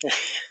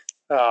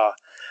 By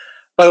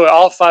the way,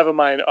 all 5 of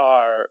mine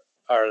are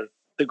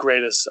the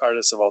greatest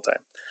artists of all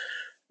time.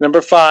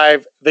 Number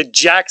 5, the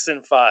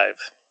Jackson 5.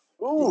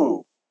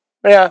 Ooh.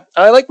 Yeah,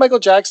 I like Michael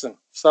Jackson,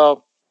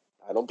 so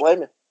I don't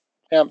blame you.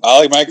 Yeah. I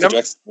like Michael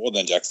Jackson more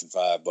than Jackson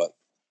 5, but...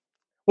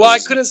 Well, I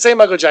couldn't say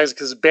Michael Jackson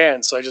because it's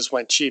banned, so I just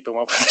went cheap and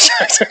went with the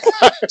Jackson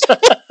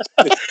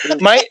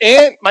 5.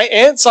 My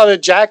aunt saw the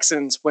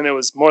Jacksons when it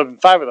was more than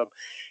 5 of them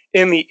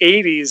in the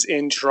 80s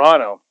in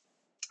Toronto.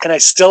 And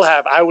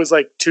I was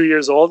like 2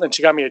 years old, and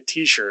she got me a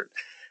t-shirt.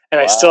 And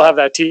wow. I still have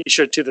that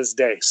t-shirt to this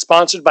day.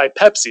 Sponsored by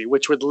Pepsi,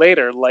 which would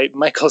later light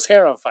Michael's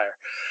hair on fire.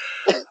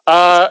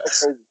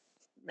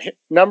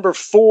 Number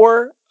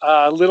 4,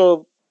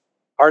 little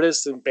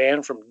artist and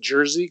band from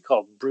Jersey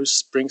called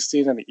Bruce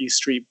Springsteen and the E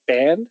Street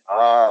Band.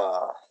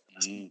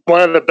 One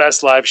of the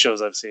best live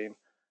shows I've seen.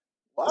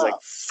 Wow. It was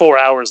like 4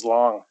 hours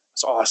long.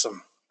 It's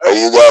awesome.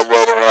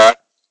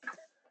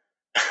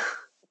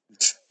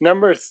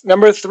 Number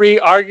 3,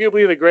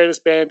 arguably the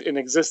greatest band in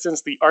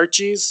existence, the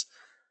Archies.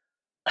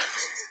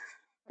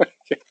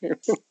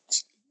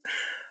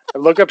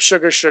 Look up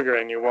Sugar Sugar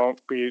and you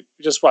won't be,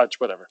 just watch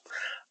whatever.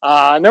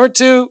 Number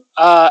 2,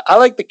 I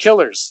like the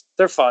Killers.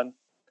 They're fun.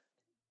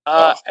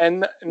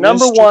 And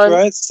number Mr. 1,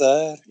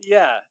 Brightside.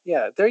 yeah.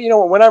 They're,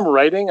 when I'm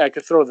writing, I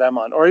could throw them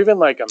on, or even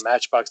like a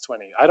Matchbox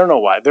 20. I don't know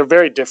why. They're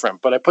very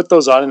different, but I put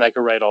those on and I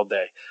could write all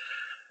day.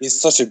 He's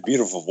such a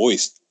beautiful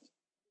voice.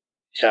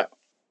 Yeah.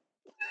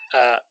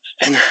 And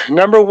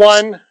number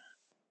 1,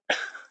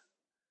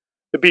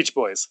 the Beach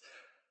Boys.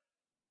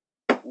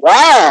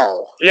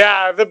 Wow.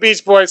 Yeah, the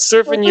Beach Boys,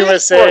 Surfing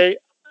USA.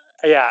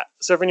 Yeah,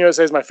 Surfing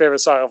USA is my favorite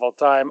song of all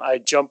time. I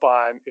jump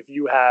on, if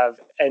you have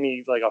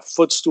any, like a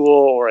footstool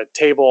or a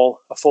table,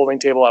 a folding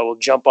table, I will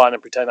jump on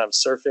and pretend I'm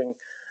surfing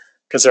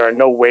because there are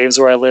no waves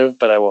where I live,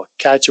 but I will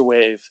catch a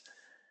wave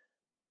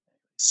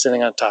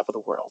sitting on top of the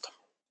world.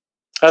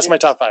 That's my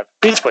top 5.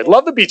 Beach Boys.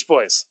 Love the Beach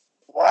Boys.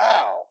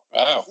 Wow.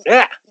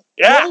 Yeah.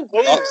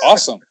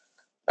 Awesome.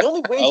 The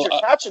only waves you're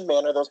catching,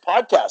 man, are those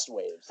podcast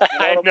waves. You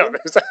know I know.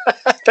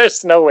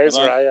 There's no waves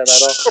where I am at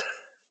all.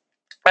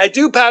 I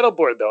do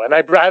paddleboard, though, and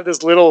I have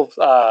this little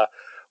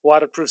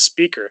waterproof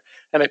speaker,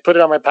 and I put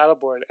it on my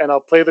paddleboard, and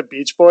I'll play the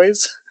Beach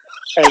Boys,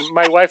 and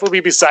my wife will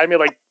be beside me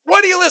like,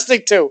 what are you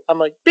listening to? I'm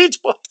like,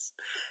 Beach Boys.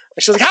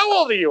 And she's like, how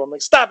old are you? I'm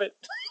like, stop it.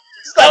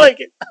 I like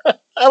it.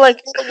 I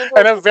like it.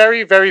 And I'm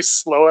very, very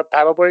slow at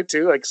paddleboarding,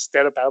 too, like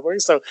stand-up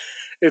paddleboarding, so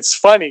it's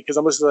funny, because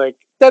I'm listening to like,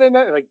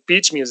 da-da-da, like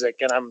beach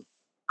music, and I'm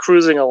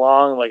cruising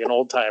along like an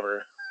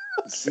old-timer.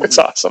 It's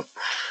awesome.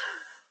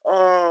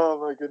 Oh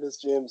my goodness,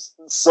 James!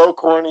 It's so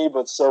corny,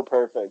 but so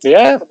perfect.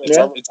 Yeah.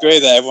 It's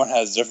great that everyone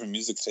has different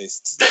music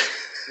tastes.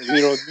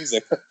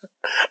 Music.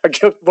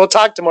 Okay, we'll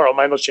talk tomorrow.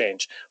 Mine will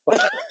change.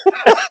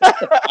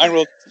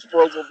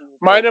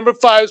 My number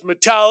 5 is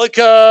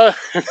Metallica.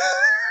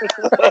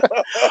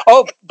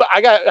 Oh, but I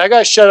got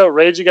to shout out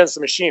Rage Against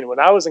the Machine. When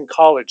I was in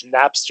college,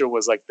 Napster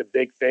was like the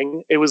big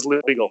thing. It was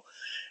legal,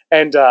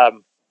 and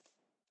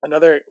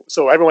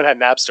so everyone had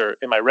Napster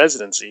in my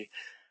residency.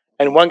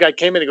 And one guy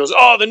came in and goes,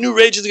 oh, the new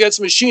Rage Against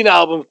the Machine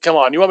album. Come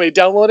on, you want me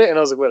to download it? And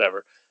I was like,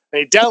 whatever. And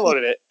he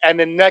downloaded it. And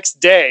the next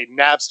day,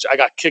 I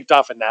got kicked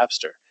off of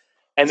Napster.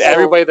 And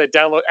everybody,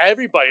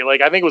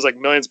 like I think it was like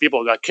millions of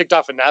people got kicked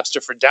off of Napster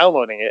for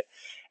downloading it.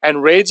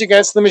 And Rage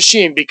Against the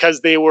Machine,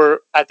 because they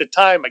were at the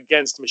time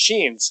against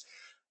machines,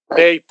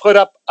 they put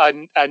up a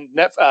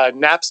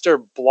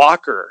Napster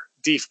blocker,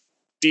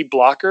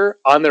 de-blocker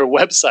on their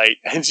website.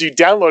 And you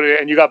downloaded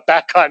it and you got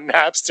back on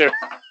Napster.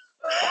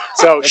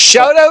 So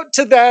shout out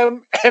to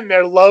them and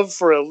their love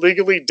for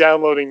illegally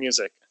downloading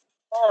music.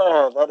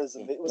 Oh, that is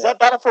amazing. Was that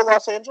Battlefield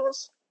Los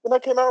Angeles when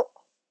that came out?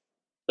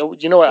 No,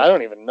 you know what? I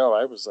don't even know.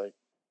 I was like,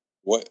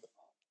 what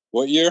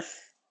year?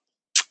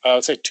 I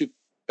would say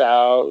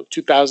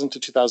 2000 to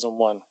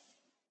 2001.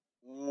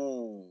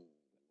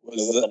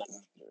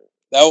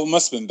 That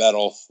must have been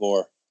Battle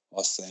for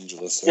Los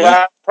Angeles. Right?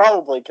 Yeah,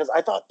 probably, because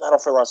I thought Battle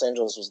for Los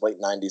Angeles was late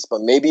 90s,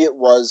 but maybe it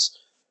was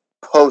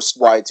post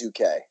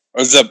Y2K.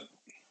 Or is that?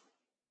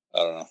 I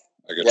don't know.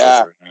 I could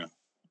check right now.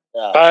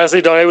 Yeah. Honestly,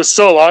 it was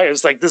so long. It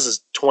was like, this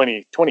is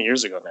 20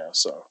 years ago now.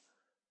 So.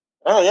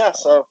 Oh, yeah.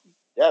 So,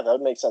 Yeah, that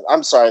would make sense.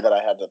 I'm sorry that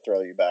I had to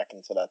throw you back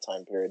into that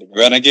time period again.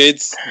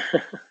 Renegades?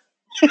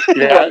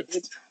 Yeah.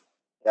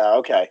 Yeah,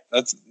 okay.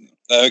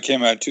 That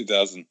came out in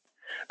 2000.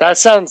 That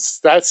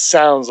sounds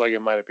like it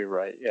might be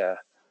right, yeah.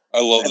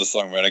 I love the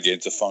song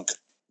Renegades of Funk.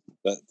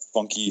 That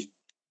funky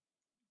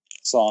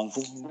song.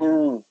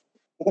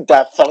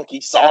 That funky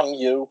song,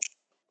 you.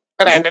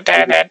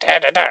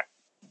 That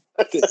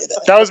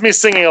was me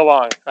singing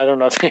along. I don't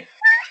know if you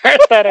heard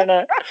that or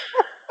not.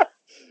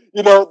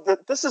 You know,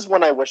 this is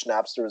when I wish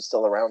Napster was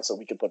still around so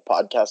we could put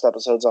podcast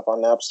episodes up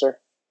on Napster.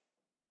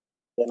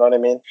 You know what I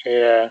mean?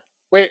 Yeah.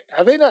 Wait,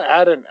 have they not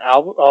added an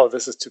album? Oh,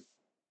 this is too...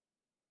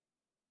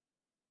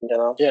 You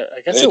know? Yeah, I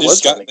guess it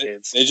was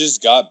Renegades. They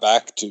just got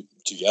back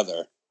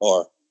together.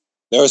 Or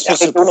they were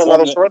supposed to perform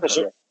another tour this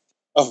year.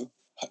 Oh,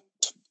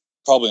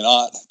 probably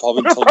not.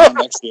 Probably until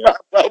next year.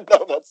 I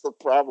know, that's the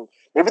problem.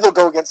 Maybe they'll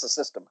go against the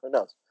system. Who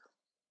knows?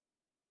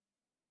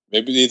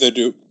 Maybe they either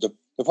do...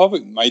 They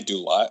probably might do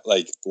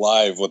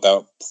live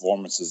without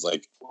performances.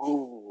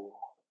 Ooh,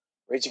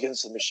 Rage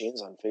Against the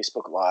Machine's on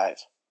Facebook Live.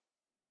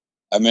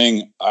 I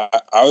mean,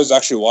 I was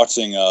actually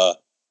watching the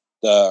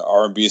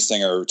R&B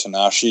singer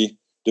Tanashi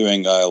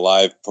doing a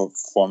live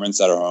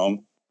performance at her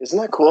home. Isn't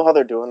that cool how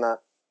they're doing that?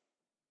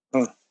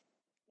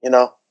 You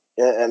know,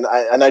 and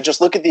I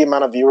just look at the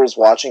amount of viewers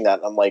watching that,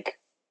 and I'm like,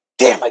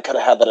 damn, I could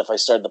have had that if I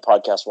started the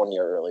podcast 1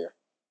 year earlier.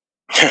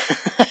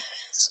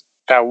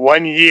 That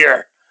 1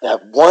 year.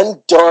 That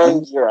one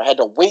darn year. I had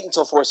to wait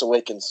until Force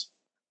Awakens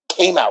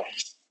came out.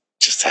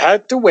 Just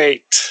had to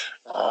wait.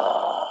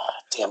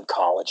 Damn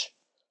college.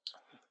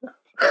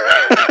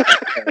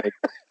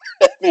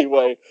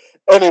 Anyway,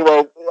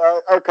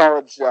 our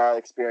college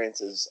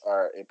experiences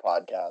are a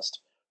podcast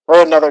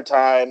for another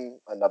time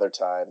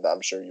that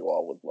I'm sure you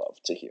all would love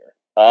to hear.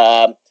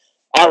 All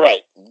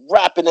right,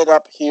 wrapping it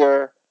up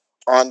here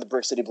on the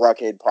Brick City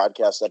Blockade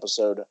podcast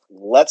episode.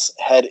 Let's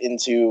head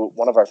into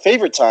one of our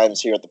favorite times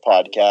here at the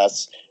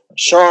podcast.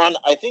 Sean,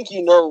 I think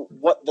you know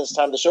what this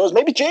time of the show is.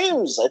 Maybe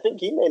James, I think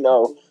he may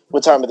know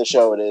what time of the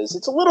show it is.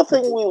 It's a little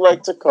thing we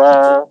like to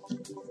call...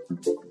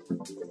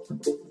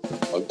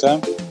 Plug time?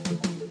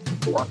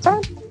 What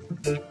time?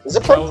 Is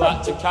it plug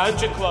time?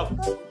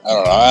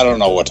 I don't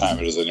know what time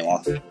it is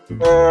anymore.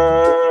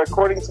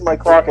 According to my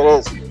clock, it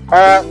is.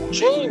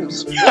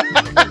 James,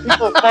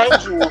 people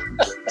find you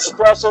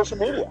across social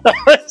media.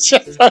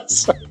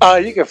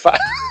 You can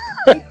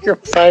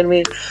find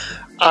me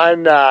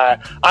on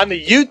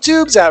the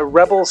YouTubes at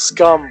Rebel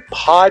Scum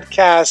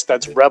Podcast.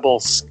 That's Rebel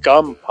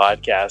Scum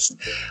Podcast.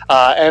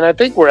 And I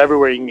think we're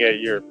everywhere you can get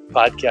your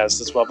podcast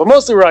as well. But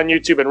mostly we're on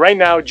YouTube. And right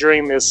now,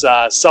 during this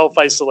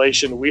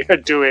self-isolation, we are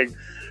doing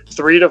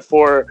 3 to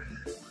 4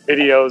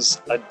 videos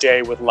a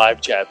day with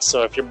live chats.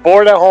 So if you're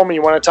bored at home and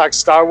you want to talk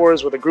Star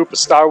Wars with a group of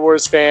Star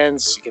Wars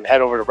fans, you can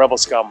head over to Rebel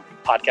Scum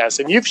Podcast.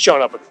 And you've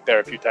shown up there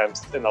a few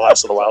times in the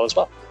last little while as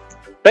well.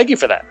 Thank you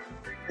for that.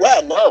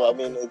 Yeah, no, I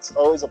mean, it's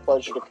always a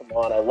pleasure to come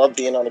on. I love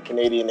being on the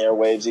Canadian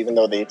airwaves, even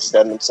though they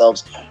extend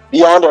themselves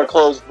beyond our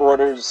closed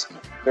borders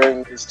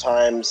during these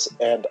times,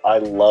 and I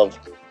love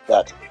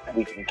that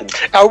we can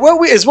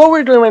continue. Is what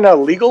we're doing right now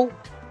legal?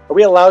 Are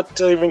we allowed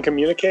to even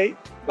communicate?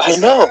 I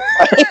know.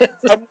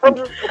 I'm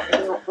wondering.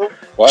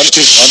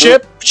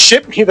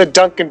 Ship me the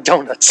Dunkin'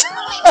 Donuts.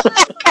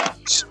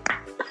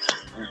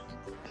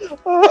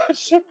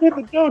 Ship me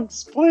the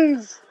Dunks,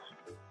 please.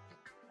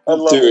 I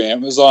love Through it.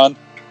 Amazon.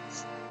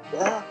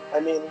 Yeah, I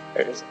mean,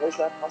 there's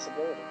that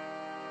possibility.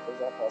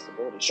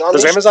 Sean,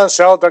 does Amazon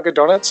sell Dunkin'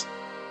 Donuts?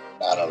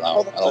 I don't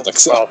know. I don't think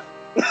so.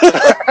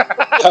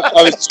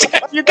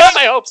 You got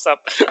my hopes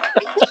up.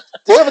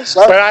 Damn it,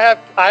 but I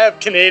have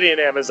Canadian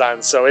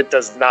Amazon, so it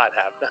does not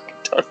have Dunkin'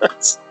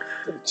 Donuts.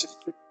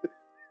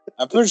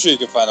 I'm pretty sure you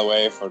can find a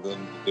way for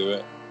them to do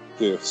it,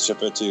 to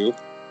ship it to you.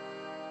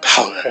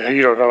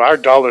 You don't know. Our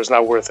dollar's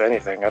not worth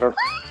anything.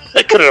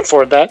 I couldn't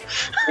afford that.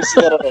 We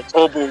see that on our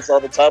toll booths all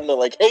the time. They're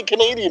like, "Hey,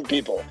 Canadian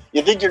people,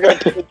 you think you're going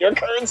to pay with your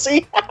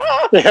currency?"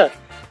 Yeah.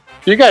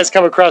 You guys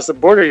come across the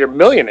border, you're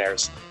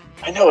millionaires.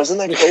 I know, isn't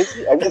that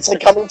crazy? I mean, it's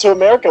like coming to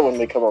America when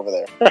they come over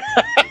there.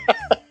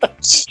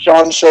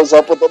 Sean shows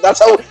up with it. That's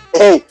how.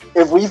 Hey,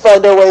 if we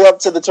find our way up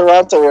to the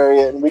Toronto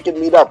area and we can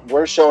meet up,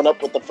 we're showing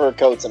up with the fur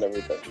coats and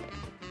everything.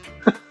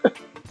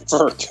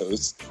 Fur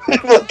coats.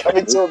 We're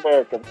coming to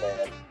America,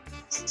 man.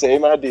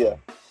 Same idea.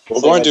 We're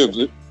going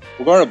to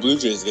a Blue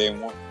Jays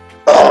game.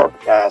 Oh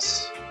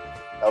yes,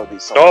 that would be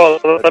so.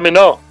 Oh, let me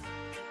know.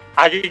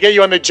 I can get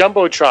you on the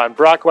Jumbotron.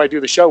 Brock, who I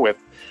do the show with.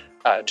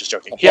 Just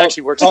joking. He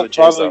actually works for the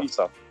Jays, though.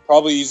 So.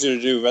 Probably easier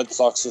to do Red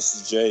Sox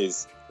versus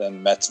Jays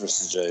than Mets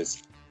versus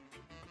Jays.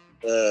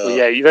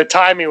 Yeah, the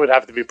timing would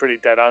have to be pretty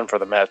dead on for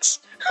the Mets.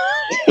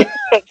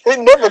 They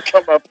never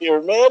come up here,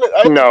 man.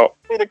 No.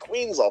 I play the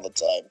Queens all the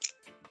time.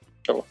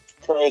 Oh.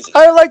 Crazy.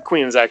 I like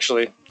Queens,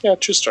 actually. Yeah,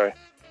 true story.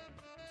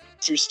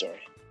 True story.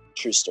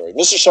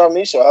 Mr. Sean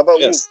Misha, how about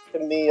you?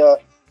 Can the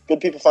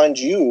good people find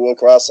you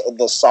across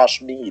the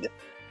Sosh Mead?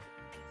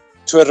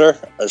 Twitter,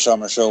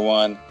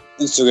 Sean1,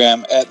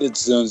 Instagram,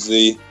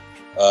 @ItZoneZ,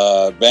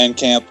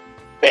 Bandcamp.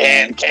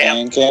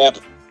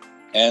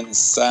 and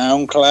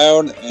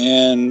SoundCloud,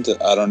 and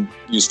I don't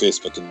use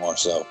Facebook anymore,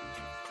 so.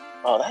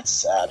 Oh, that's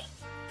sad.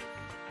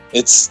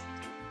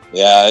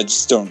 I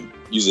just don't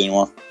use it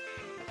anymore.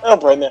 I don't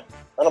blame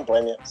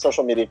you.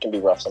 Social media can be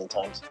rough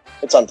sometimes.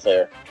 It's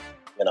unfair,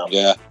 you know.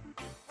 Yeah.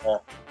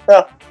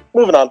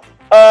 Moving on.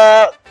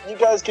 You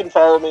guys can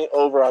follow me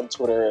over on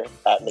Twitter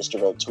at Mr.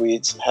 Vote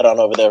Tweets. Head on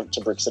over there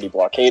to Brick City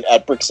Blockade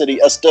at Brick City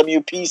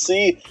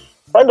SWPC.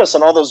 Find us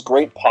on all those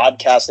great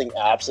podcasting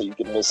apps that you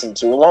can listen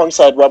to.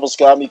 Alongside Rebel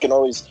Scum, you can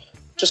always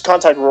just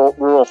contact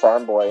Rural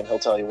Farm Boy, and he'll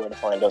tell you where to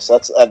find us.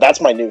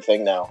 That's my new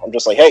thing now. I'm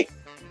just like, hey,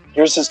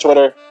 here's his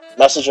Twitter.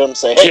 Message him,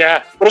 say,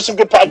 hey, what are some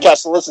good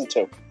podcasts to listen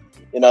to?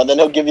 You know, then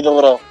he'll give you the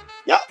little,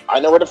 I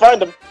know where to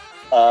find him.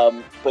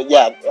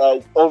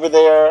 Over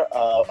there,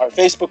 our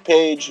Facebook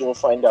page, you'll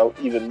find out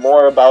even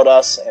more about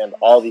us and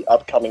all the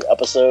upcoming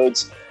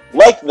episodes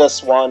like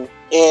this one.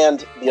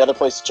 And the other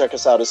place to check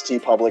us out is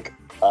TeePublic.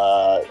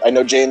 I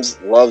know James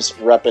loves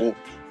repping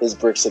his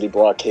Brick City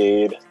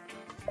Blockade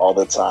all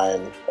the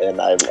time. And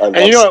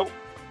you know,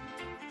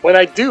 when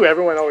I do,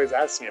 everyone always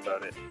asks me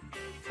about it.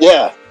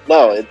 Yeah.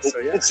 No, it's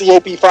the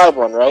AP5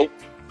 one, right?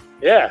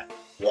 Yeah.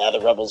 Yeah, the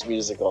Rebels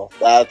musical.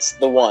 That's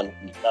the one.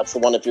 That's the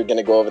one if you're going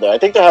to go over there. I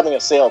think they're having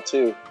a sale,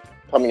 too,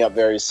 coming up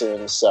very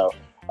soon. So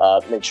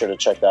make sure to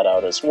check that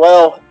out as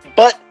well.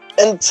 But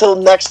until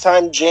next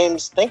time,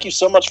 James, thank you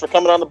so much for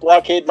coming on the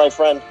Blockade, my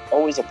friend.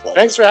 Always a pleasure.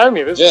 Thanks for having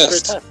me. This was a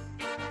great time.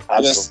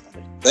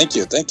 Absolutely.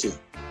 Yes. Thank you.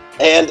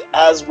 And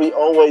as we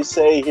always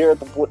say here at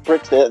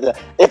the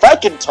if I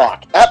can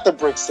talk, at the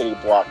Brick City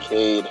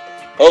Blockade,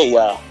 hey,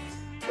 may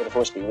the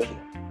force be with you.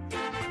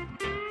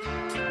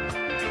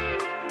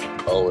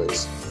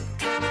 Always.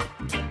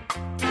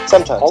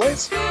 Sometimes.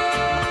 Always?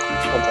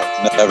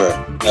 Sometimes.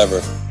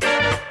 Never.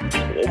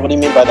 What do you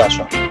mean by that,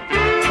 Sean?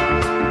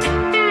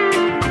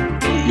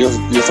 You'll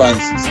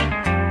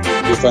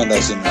find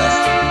that's enough.